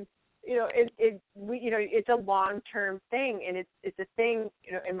that, and you know, it's a long-term thing, and it's a thing,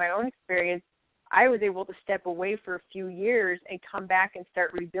 you know, in my own experience. I was able to step away for a few years and come back and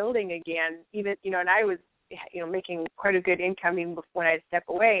start rebuilding again, even, you know, and I was, you know, making quite a good income even when I step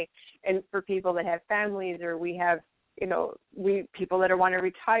away. And for people that have families, or we have, you know, people that want to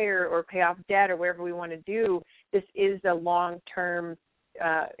retire or pay off debt or whatever we want to do, this is a long-term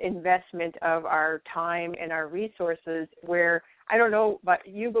investment of our time and our resources, where I don't know about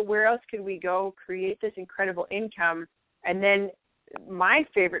you, but where else could we go create this incredible income? And then my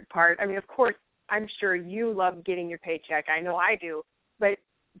favorite part, I mean, of course, I'm sure you love getting your paycheck. I know I do. But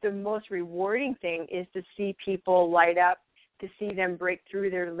the most rewarding thing is to see people light up, to see them break through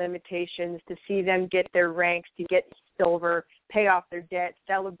their limitations, to see them get their ranks, to get silver, pay off their debt,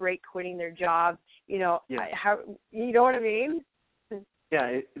 celebrate quitting their job. You know, yeah. How, you know what I mean?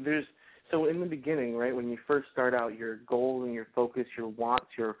 Yeah, so in the beginning, right, when you first start out, your goal and your focus, your wants,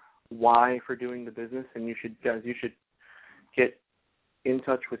 your why for doing the business, and you should get in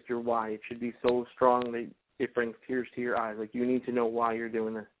touch with your why. It should be so strong that it brings tears to your eyes. Like, you need to know why you're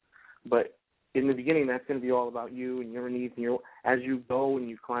doing this. But in the beginning, that's going to be all about you and your needs. And as you go and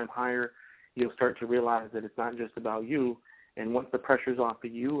you climb higher, you'll start to realize that it's not just about you. And once the pressure's off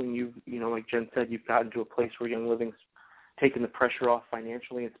of you, and you know, like Jen said, you've gotten to a place where Young Living's taking the pressure off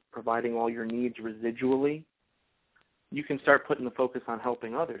financially, it's providing all your needs residually, you can start putting the focus on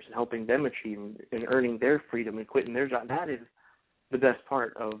helping others and helping them achieve and earning their freedom and quitting their job. That is the best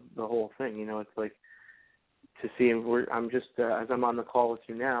part of the whole thing. You know, it's like to see, I'm just, as I'm on the call with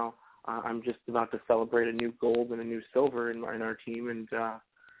you now, I'm just about to celebrate a new gold and a new silver in our team, and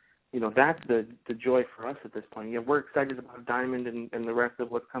you know, that's the joy for us at this point. Yeah, we're excited about Diamond and the rest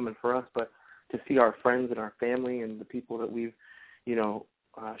of what's coming for us, but to see our friends and our family and the people that we've, you know,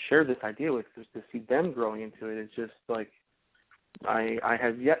 shared this idea with, just to see them growing into it, it's just like I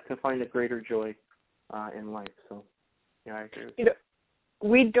have yet to find a greater joy in life. So, yeah, I agree with you.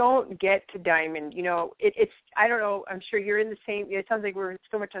 We don't get to Diamond, you know, it's, I don't know, I'm sure you're in the same, it sounds like we're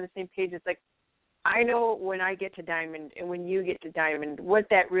so much on the same page. It's like, I know when I get to Diamond and when you get to Diamond, what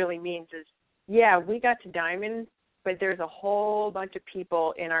that really means is, yeah, we got to Diamond, but there's a whole bunch of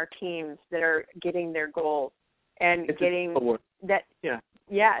people in our teams that are getting their goals and getting that. Yeah.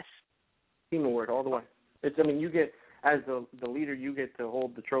 Yes. Team award all the way. You get, as the leader, you get to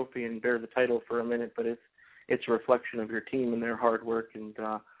hold the trophy and bear the title for a minute, but it's a reflection of your team and their hard work. And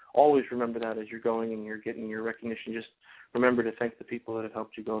always remember that as you're going and you're getting your recognition. Just remember to thank the people that have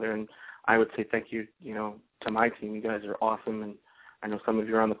helped you go there. And I would say thank you, to my team. You guys are awesome, and I know some of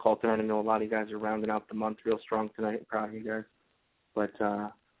you are on the call tonight. I know a lot of you guys are rounding out the month real strong tonight. I'm proud of you guys. But,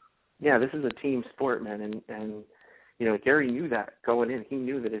 this is a team sport, man, and Gary knew that going in. He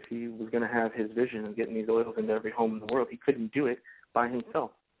knew that if he was going to have his vision of getting these oils into every home in the world, he couldn't do it by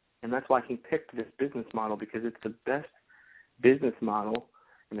himself. And that's why he picked this business model, because it's the best business model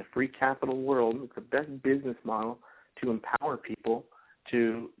in the free capital world. It's the best business model to empower people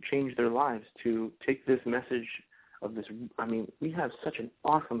to change their lives, to take this message of this. We have such an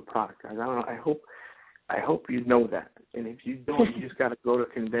awesome product, guys. I hope you know that. And if you don't, you just got to go to a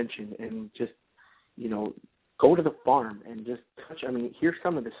convention and just, go to the farm and just touch. Here's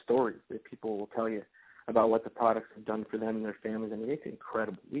some of the stories that people will tell you about what the products have done for them and their families. It's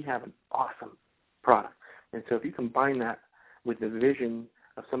incredible. We have an awesome product. And so if you combine that with the vision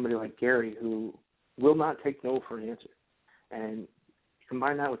of somebody like Gary, who will not take no for an answer, and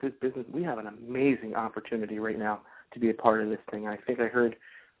combine that with this business, we have an amazing opportunity right now to be a part of this thing. I think I heard,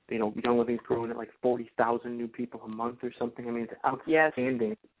 Young Living's growing at like 40,000 new people a month or something. It's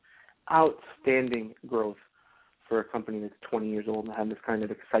outstanding growth for a company that's 20 years old and have this kind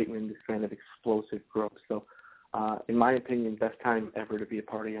of excitement, this kind of explosive growth. So, in my opinion, best time ever to be a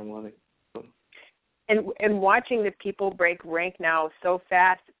part of Young Living. So. And watching the people break rank now so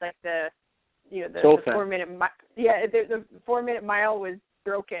fast, it's like the 4-minute the 4-minute mile was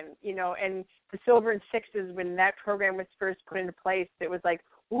broken, and the Silver and Sixes, when that program was first put into place, it was like,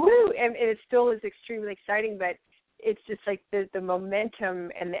 woo, and it still is extremely exciting, but it's just like the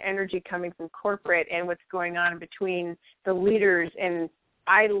momentum and the energy coming from corporate and what's going on between the leaders. And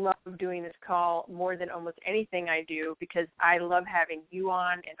I love doing this call more than almost anything I do, because I love having you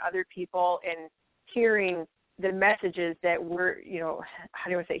on and other people and hearing the messages that we're,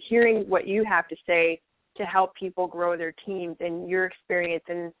 hearing what you have to say to help people grow their teams and your experience.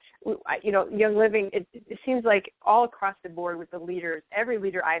 And, Young Living, it seems like all across the board with the leaders, every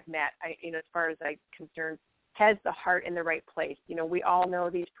leader I've met, as far as I'm concerned, has the heart in the right place. We all know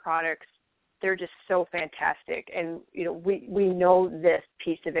these products, they're just so fantastic. And, we know this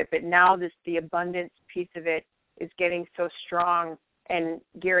piece of it, but now the abundance piece of it is getting so strong. And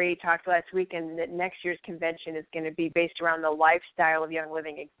Gary talked last weekend that next year's convention is going to be based around the lifestyle of Young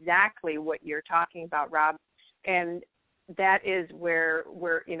Living, exactly what you're talking about, Rob. And that is where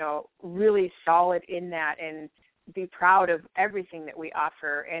we're, really solid in that, and be proud of everything that we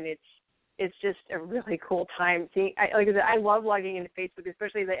offer. And it's just a really cool time. I love logging into Facebook,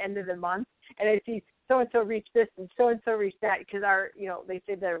 especially at the end of the month, and I see so-and-so reached this and so-and-so reached that, because they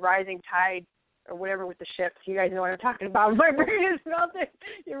say the rising tide or whatever with the ships. You guys know what I'm talking about. My brain is melting.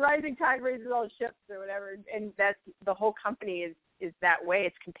 Your rising tide raises all ships or whatever. And that's the whole company is that way.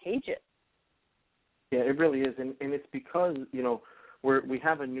 It's contagious. Yeah, it really is. And it's because, we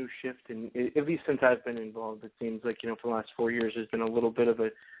have a new shift, and at least since I've been involved, it seems like, for the last 4 years, there's been a little bit of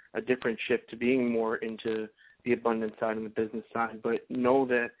a different shift to being more into the abundance side and the business side. But know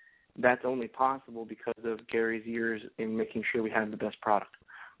that that's only possible because of Gary's years in making sure we have the best product.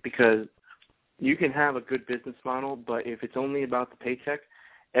 Because you can have a good business model, but if it's only about the paycheck,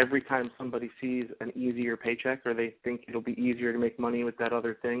 every time somebody sees an easier paycheck or they think it'll be easier to make money with that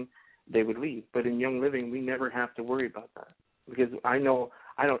other thing, they would leave. But in Young Living, we never have to worry about that, because I know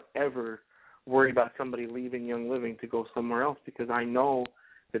I don't ever worry about somebody leaving Young Living to go somewhere else, because I know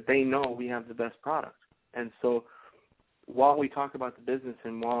that they know we have the best product. And so while we talk about the business,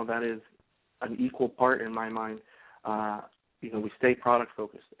 and while that is an equal part in my mind, we stay product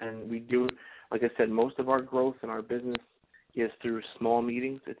focused, and we do. Like I said, most of our growth in our business is through small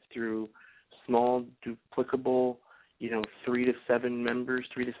meetings. It's through small, duplicable, 3 to 7 members,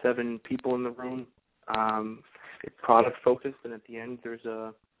 3 to 7 people in the room. It's product focused, and at the end there's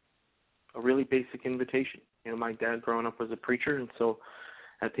a really basic invitation. My dad growing up was a preacher, and so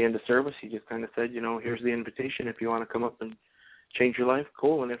at the end of service he just kind of said, here's the invitation. If you want to come up and change your life,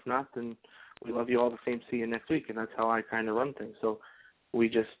 cool, and if not, then we love you all the same. See you next week. And that's how I kind of run things. So we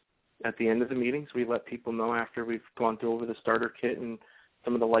just, at the end of the meetings, we let people know after we've gone through over the starter kit and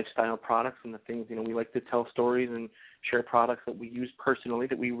some of the lifestyle products and the things, we like to tell stories and share products that we use personally,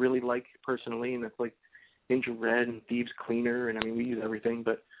 that we really like personally, and that's like Ninja Red and Thieves Cleaner, and we use everything,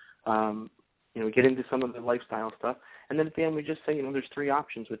 but, we get into some of the lifestyle stuff. And then at the end we just say, there's 3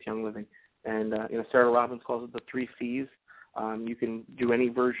 options with Young Living. And, Sarah Robbins calls it the 3 Cs. You can do any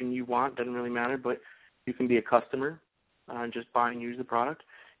version you want, doesn't really matter, but you can be a customer. just buy and use the product.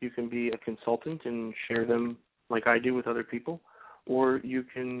 You can be a consultant and share them like I do with other people, or you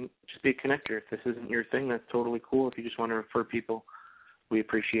can just be a connector. If this isn't your thing, that's totally cool. If you just want to refer people, we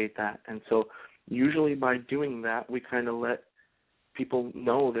appreciate that. And so usually by doing that, we kind of let people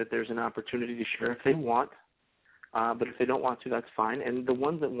know that there's an opportunity to share if they want, but if they don't want to, that's fine. And the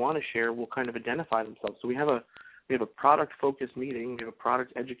ones that want to share will kind of identify themselves. So we have a product-focused meeting, we have a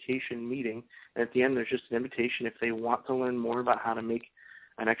product education meeting, and at the end there's just an invitation. If they want to learn more about how to make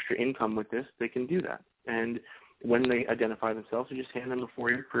an extra income with this, they can do that. And when they identify themselves, we just hand them a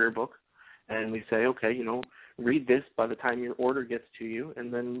 4-year career book, and we say, okay, read this by the time your order gets to you,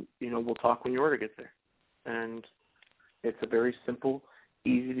 and then, we'll talk when your order gets there. And it's a very simple,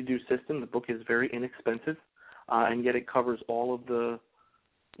 easy-to-do system. The book is very inexpensive, and yet it covers all of the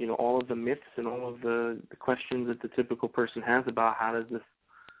myths and all of the questions that the typical person has about how does this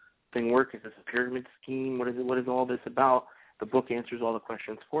thing work? Is this a pyramid scheme? What is all this about? The book answers all the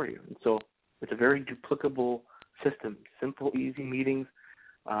questions for you. And so it's a very duplicable system, simple, easy meetings,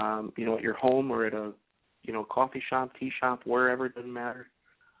 at your home or at a, coffee shop, tea shop, wherever, it doesn't matter.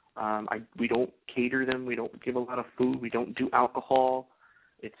 We don't cater them. We don't give a lot of food. We don't do alcohol.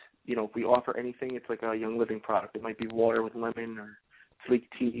 It's, if we offer anything, it's like a Young Living product. It might be water with lemon or Sleek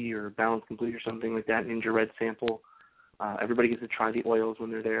Tea or Balance Complete or something like that, Ninja Red sample. Everybody gets to try the oils when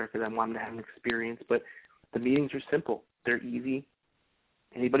they're there because I want them to have an experience. But the meetings are simple. They're easy.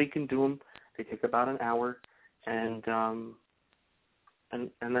 Anybody can do them. They take about an hour, and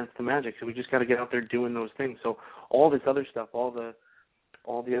that's the magic. So we just got to get out there doing those things. So all this other stuff, all the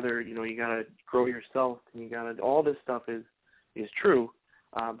other, you got to grow yourself, and you got to, all this stuff is true.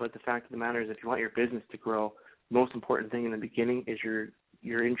 But the fact of the matter is, if you want your business to grow, the most important thing in the beginning is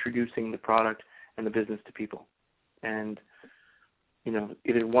you're introducing the product and the business to people. And,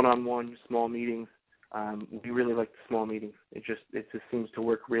 either one-on-one, small meetings. We really like the small meetings. It just seems to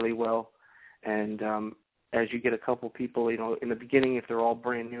work really well. And as you get a couple people, in the beginning, if they're all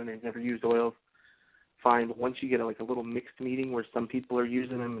brand new and they've never used oils, fine. But once you get a little mixed meeting where some people are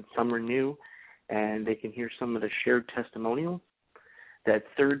using them and some are new, and they can hear some of the shared testimonials, that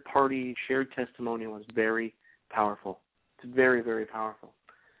third-party shared testimonial is very powerful. It's very, very powerful.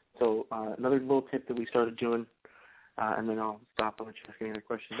 So another little tip that we started doing, and then I'll stop and let you ask any other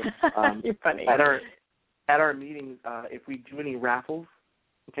questions. You're funny. At our meetings, if we do any raffles,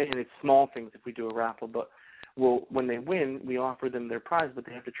 okay, and it's small things if we do a raffle, but when they win, we offer them their prize, but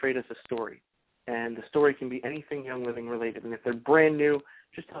they have to trade us a story. And the story can be anything Young Living related. And if they're brand new,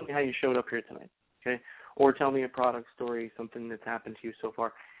 just tell me how you showed up here tonight, okay? Or tell me a product story, something that's happened to you so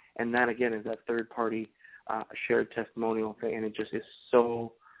far. And that, again, is that third-party shared testimonial thing, and it just is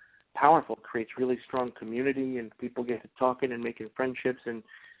so powerful. It creates really strong community, and people get to talking and making friendships. And,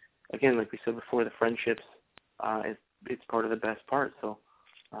 again, like we said before, the friendships, it's part of the best part. So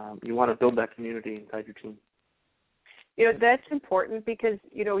you want to build that community inside your team. That's important because,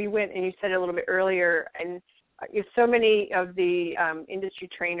 you went and you said it a little bit earlier, and so many of the industry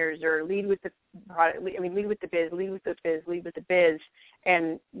trainers are lead with the product, lead with the biz, lead with the biz, lead with the biz.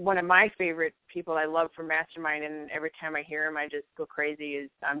 And one of my favorite people I love from Mastermind, and every time I hear him, I just go crazy, is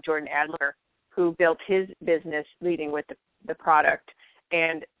Jordan Adler, who built his business leading with the product.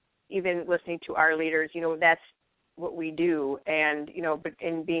 And even listening to our leaders, that's what we do. And, but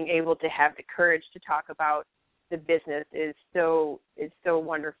in being able to have the courage to talk about the business is so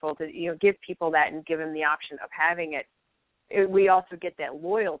wonderful to give people that and give them the option of having it. We also get that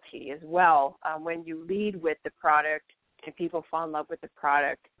loyalty as well when you lead with the product and people fall in love with the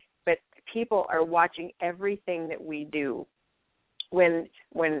product. But people are watching everything that we do. When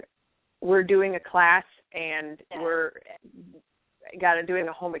we're doing a class and we're doing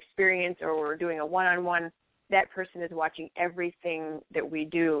a home experience or we're doing a one-on-one, that person is watching everything that we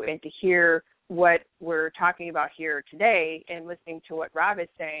do. And to hear what we're talking about here today and listening to what Rob is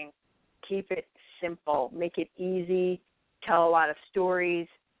saying, keep it simple, make it easy, tell a lot of stories,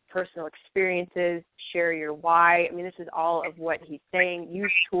 personal experiences, share your why. This is all of what he's saying.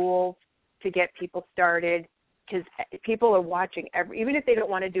 Use tools to get people started, because people are watching even if they don't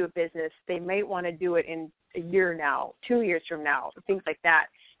want to do a business, they may want to do it in a year now, 2 years from now, things like that.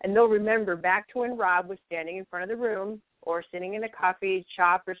 And they'll remember back to when Rob was standing in front of the room or sitting in a coffee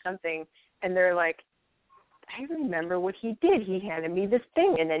shop or something, and they're like, I remember what he did. He handed me this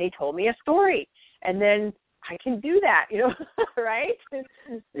thing, and then he told me a story, and then I can do that, right?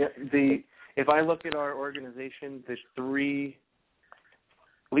 Yeah. If I look at our organization, there's at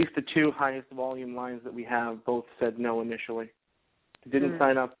least the 2 highest volume lines that we have both said no initially. They didn't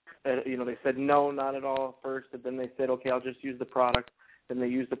sign up. They said no, not at all at first, but then they said, okay, I'll just use the product. Then they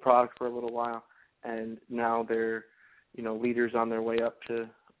used the product for a little while, and now they're leaders on their way up to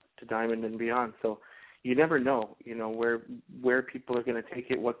Diamond and beyond. So you never know, where people are going to take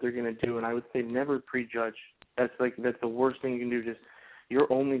it, what they're going to do. And I would say never prejudge. That's the worst thing you can do. Just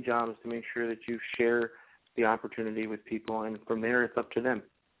your only job is to make sure that you share the opportunity with people, and from there it's up to them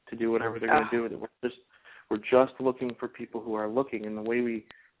to do whatever they're going to do with it. We're just looking for people who are looking, and the way we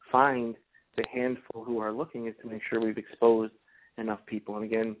find the handful who are looking is to make sure we've exposed enough people. And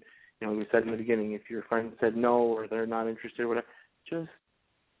again, we said in the beginning, if your friend said no or they're not interested or whatever, just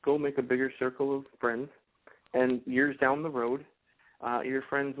go make a bigger circle of friends, and years down the road, your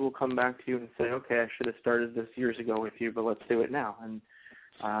friends will come back to you and say, okay, I should have started this years ago with you, but let's do it now. And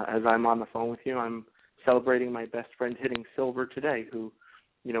as I'm on the phone with you, I'm celebrating my best friend hitting silver today, who,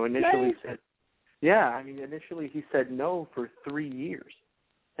 initially said, initially he said no for 3 years.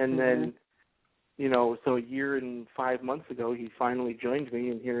 And then, so a year and 5 months ago, he finally joined me,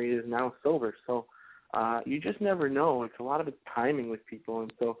 and here he is now silver. So you just never know. It's a lot of it's timing with people,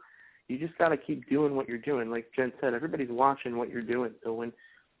 and so you just got to keep doing what you're doing. Like Jen said, everybody's watching what you're doing. So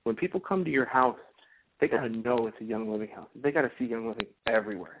when people come to your house, they got to know it's a Young Living house. They got to see Young Living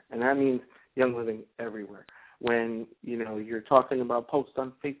everywhere, and that means Young Living everywhere. When, you're talking about posts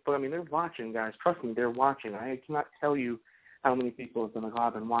on Facebook, they're watching, guys. Trust me, they're watching. I cannot tell you how many people have been like,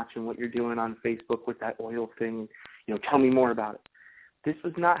 I've been watching what you're doing on Facebook with that oil thing. Tell me more about it. This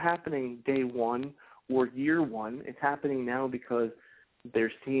was not happening day one or year one. It's happening now because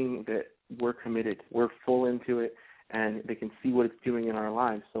they're seeing that we're committed. We're full into it, and they can see what it's doing in our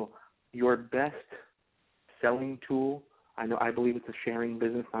lives. So your best selling tool, I believe it's a sharing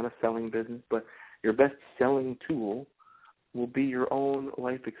business, not a selling business, but your best selling tool will be your own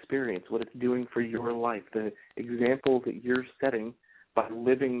life experience, what it's doing for your life. The example that you're setting by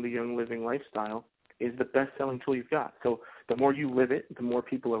living the Young Living lifestyle is the best selling tool you've got. So the more you live it, the more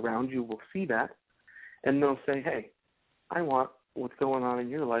people around you will see that, and they'll say, hey, I want what's going on in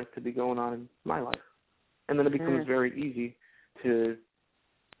your life to be going on in my life. And then it becomes very easy to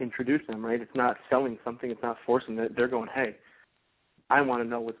introduce them, right? It's not selling something. It's not forcing it. They're going, hey, I want to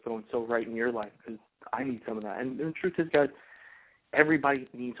know what's going so right in your life because I need some of that. And the truth is, guys, everybody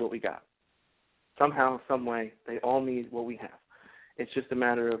needs what we got. Somehow, some way, they all need what we have. It's just a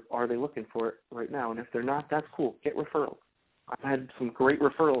matter of, are they looking for it right now? And if they're not, that's cool. Get referrals. I've had some great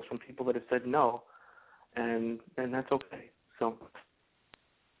referrals from people that have said no, and that's okay. So,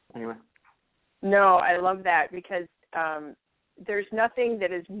 anyway. No, I love that because there's nothing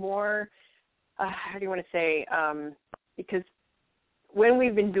that is more, how do you want to say, because when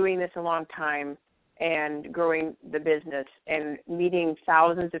we've been doing this a long time and growing the business and meeting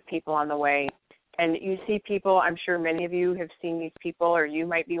thousands of people on the way, and you see people, I'm sure many of you have seen these people, or you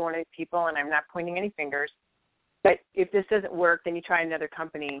might be one of these people, and I'm not pointing any fingers, but if this doesn't work, then you try another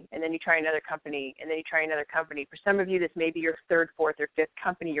company, and then you try another company, and then you try another company. For some of you, this may be your third, fourth, or fifth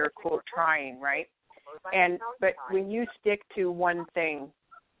company you're, quote, trying, right? But when you stick to one thing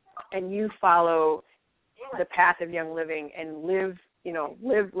and you follow the path of Young Living and live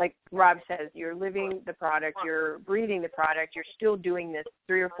like Rob says, you're living the product, you're breathing the product, you're still doing this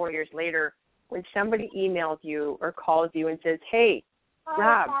 3 or 4 years later, when somebody emails you or calls you and says, hey,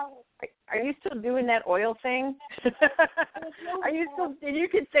 Rob, are you still doing that oil thing? Are you still, and you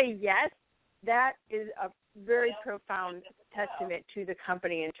can say yes, that is a very profound testament to the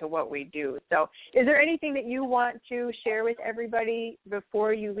company and to what we do. So is there anything that you want to share with everybody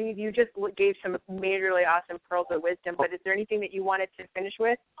before you leave? You just gave some majorly awesome pearls of wisdom, but is there anything that you wanted to finish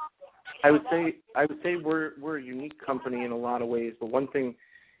with? I would say we're a unique company in a lot of ways, but one thing,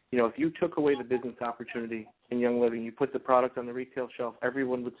 if you took away the business opportunity in Young Living, you put the product on the retail shelf,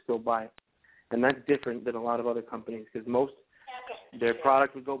 everyone would still buy it. And that's different than a lot of other companies because their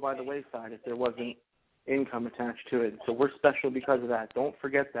product would go by the wayside if there wasn't income attached to it. So we're special because of that. Don't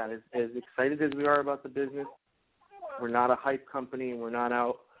forget that. As excited as we are about the business, we're not a hype company, and we're not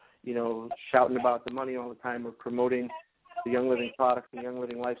out, shouting about the money all the time. We're promoting the Young Living product, the Young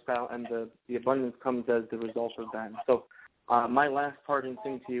Living lifestyle, and the abundance comes as the result of that. So my last parting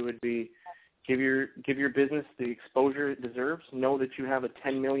thing to you would be give your business the exposure it deserves. Know that you have a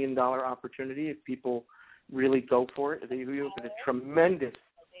 $10 million opportunity if people really go for it. You have a tremendous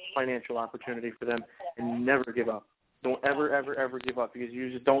financial opportunity for them, and never give up. Don't ever, ever, ever give up because you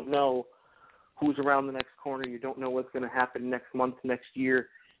just don't know who's around the next corner. You don't know what's going to happen next month, next year.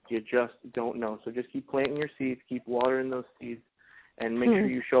 You just don't know. So just keep planting your seeds, keep watering those seeds, and make sure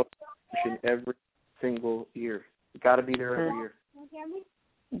you show up every single year. You got to be there every year.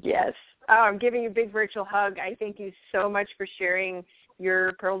 Yes. I'm giving you a big virtual hug. I thank you so much for sharing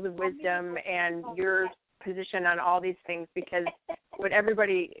your pearls of wisdom and your position on all these things, because what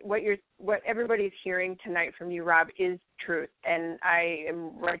everybody's hearing tonight from you, Rob, is truth, and I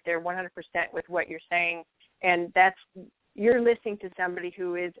am right there 100% with what you're saying. And you're listening to somebody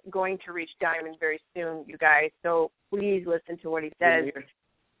who is going to reach diamond very soon, you guys. So please listen to what he says.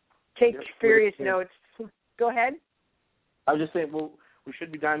 Take serious notes. Go ahead. I was just saying, well, we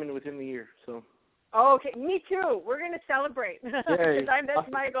should be diamond within the year. So. Oh, okay, me too. We're going to celebrate. Yay.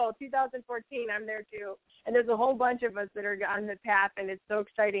 That's my goal. 2014, I'm there too. And there's a whole bunch of us that are on the path, and it's so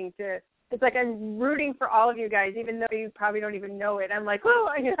exciting it's like I'm rooting for all of you guys, even though you probably don't even know it. I'm like, oh,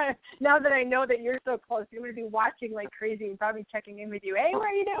 now that I know that you're so close, I'm going to be watching like crazy and probably checking in with you. Hey, what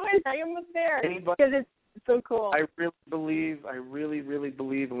are you doing? I'm almost there. Because it's so cool. I really believe,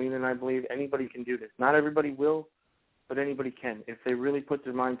 Alina and I believe anybody can do this. Not everybody will, but anybody can. If they really put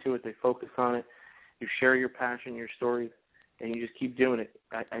their mind to it, they focus on it, you share your passion, your stories, and you just keep doing it.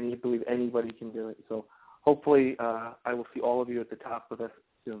 I believe anybody can do it. So hopefully I will see all of you at the top with us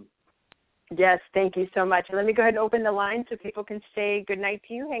soon. Yes, thank you so much. And let me go ahead and open the line so people can say good night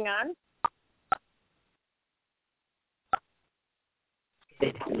to you. Hang on.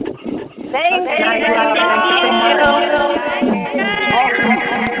 Thank you.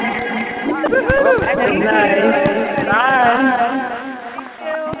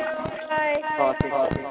 Bye.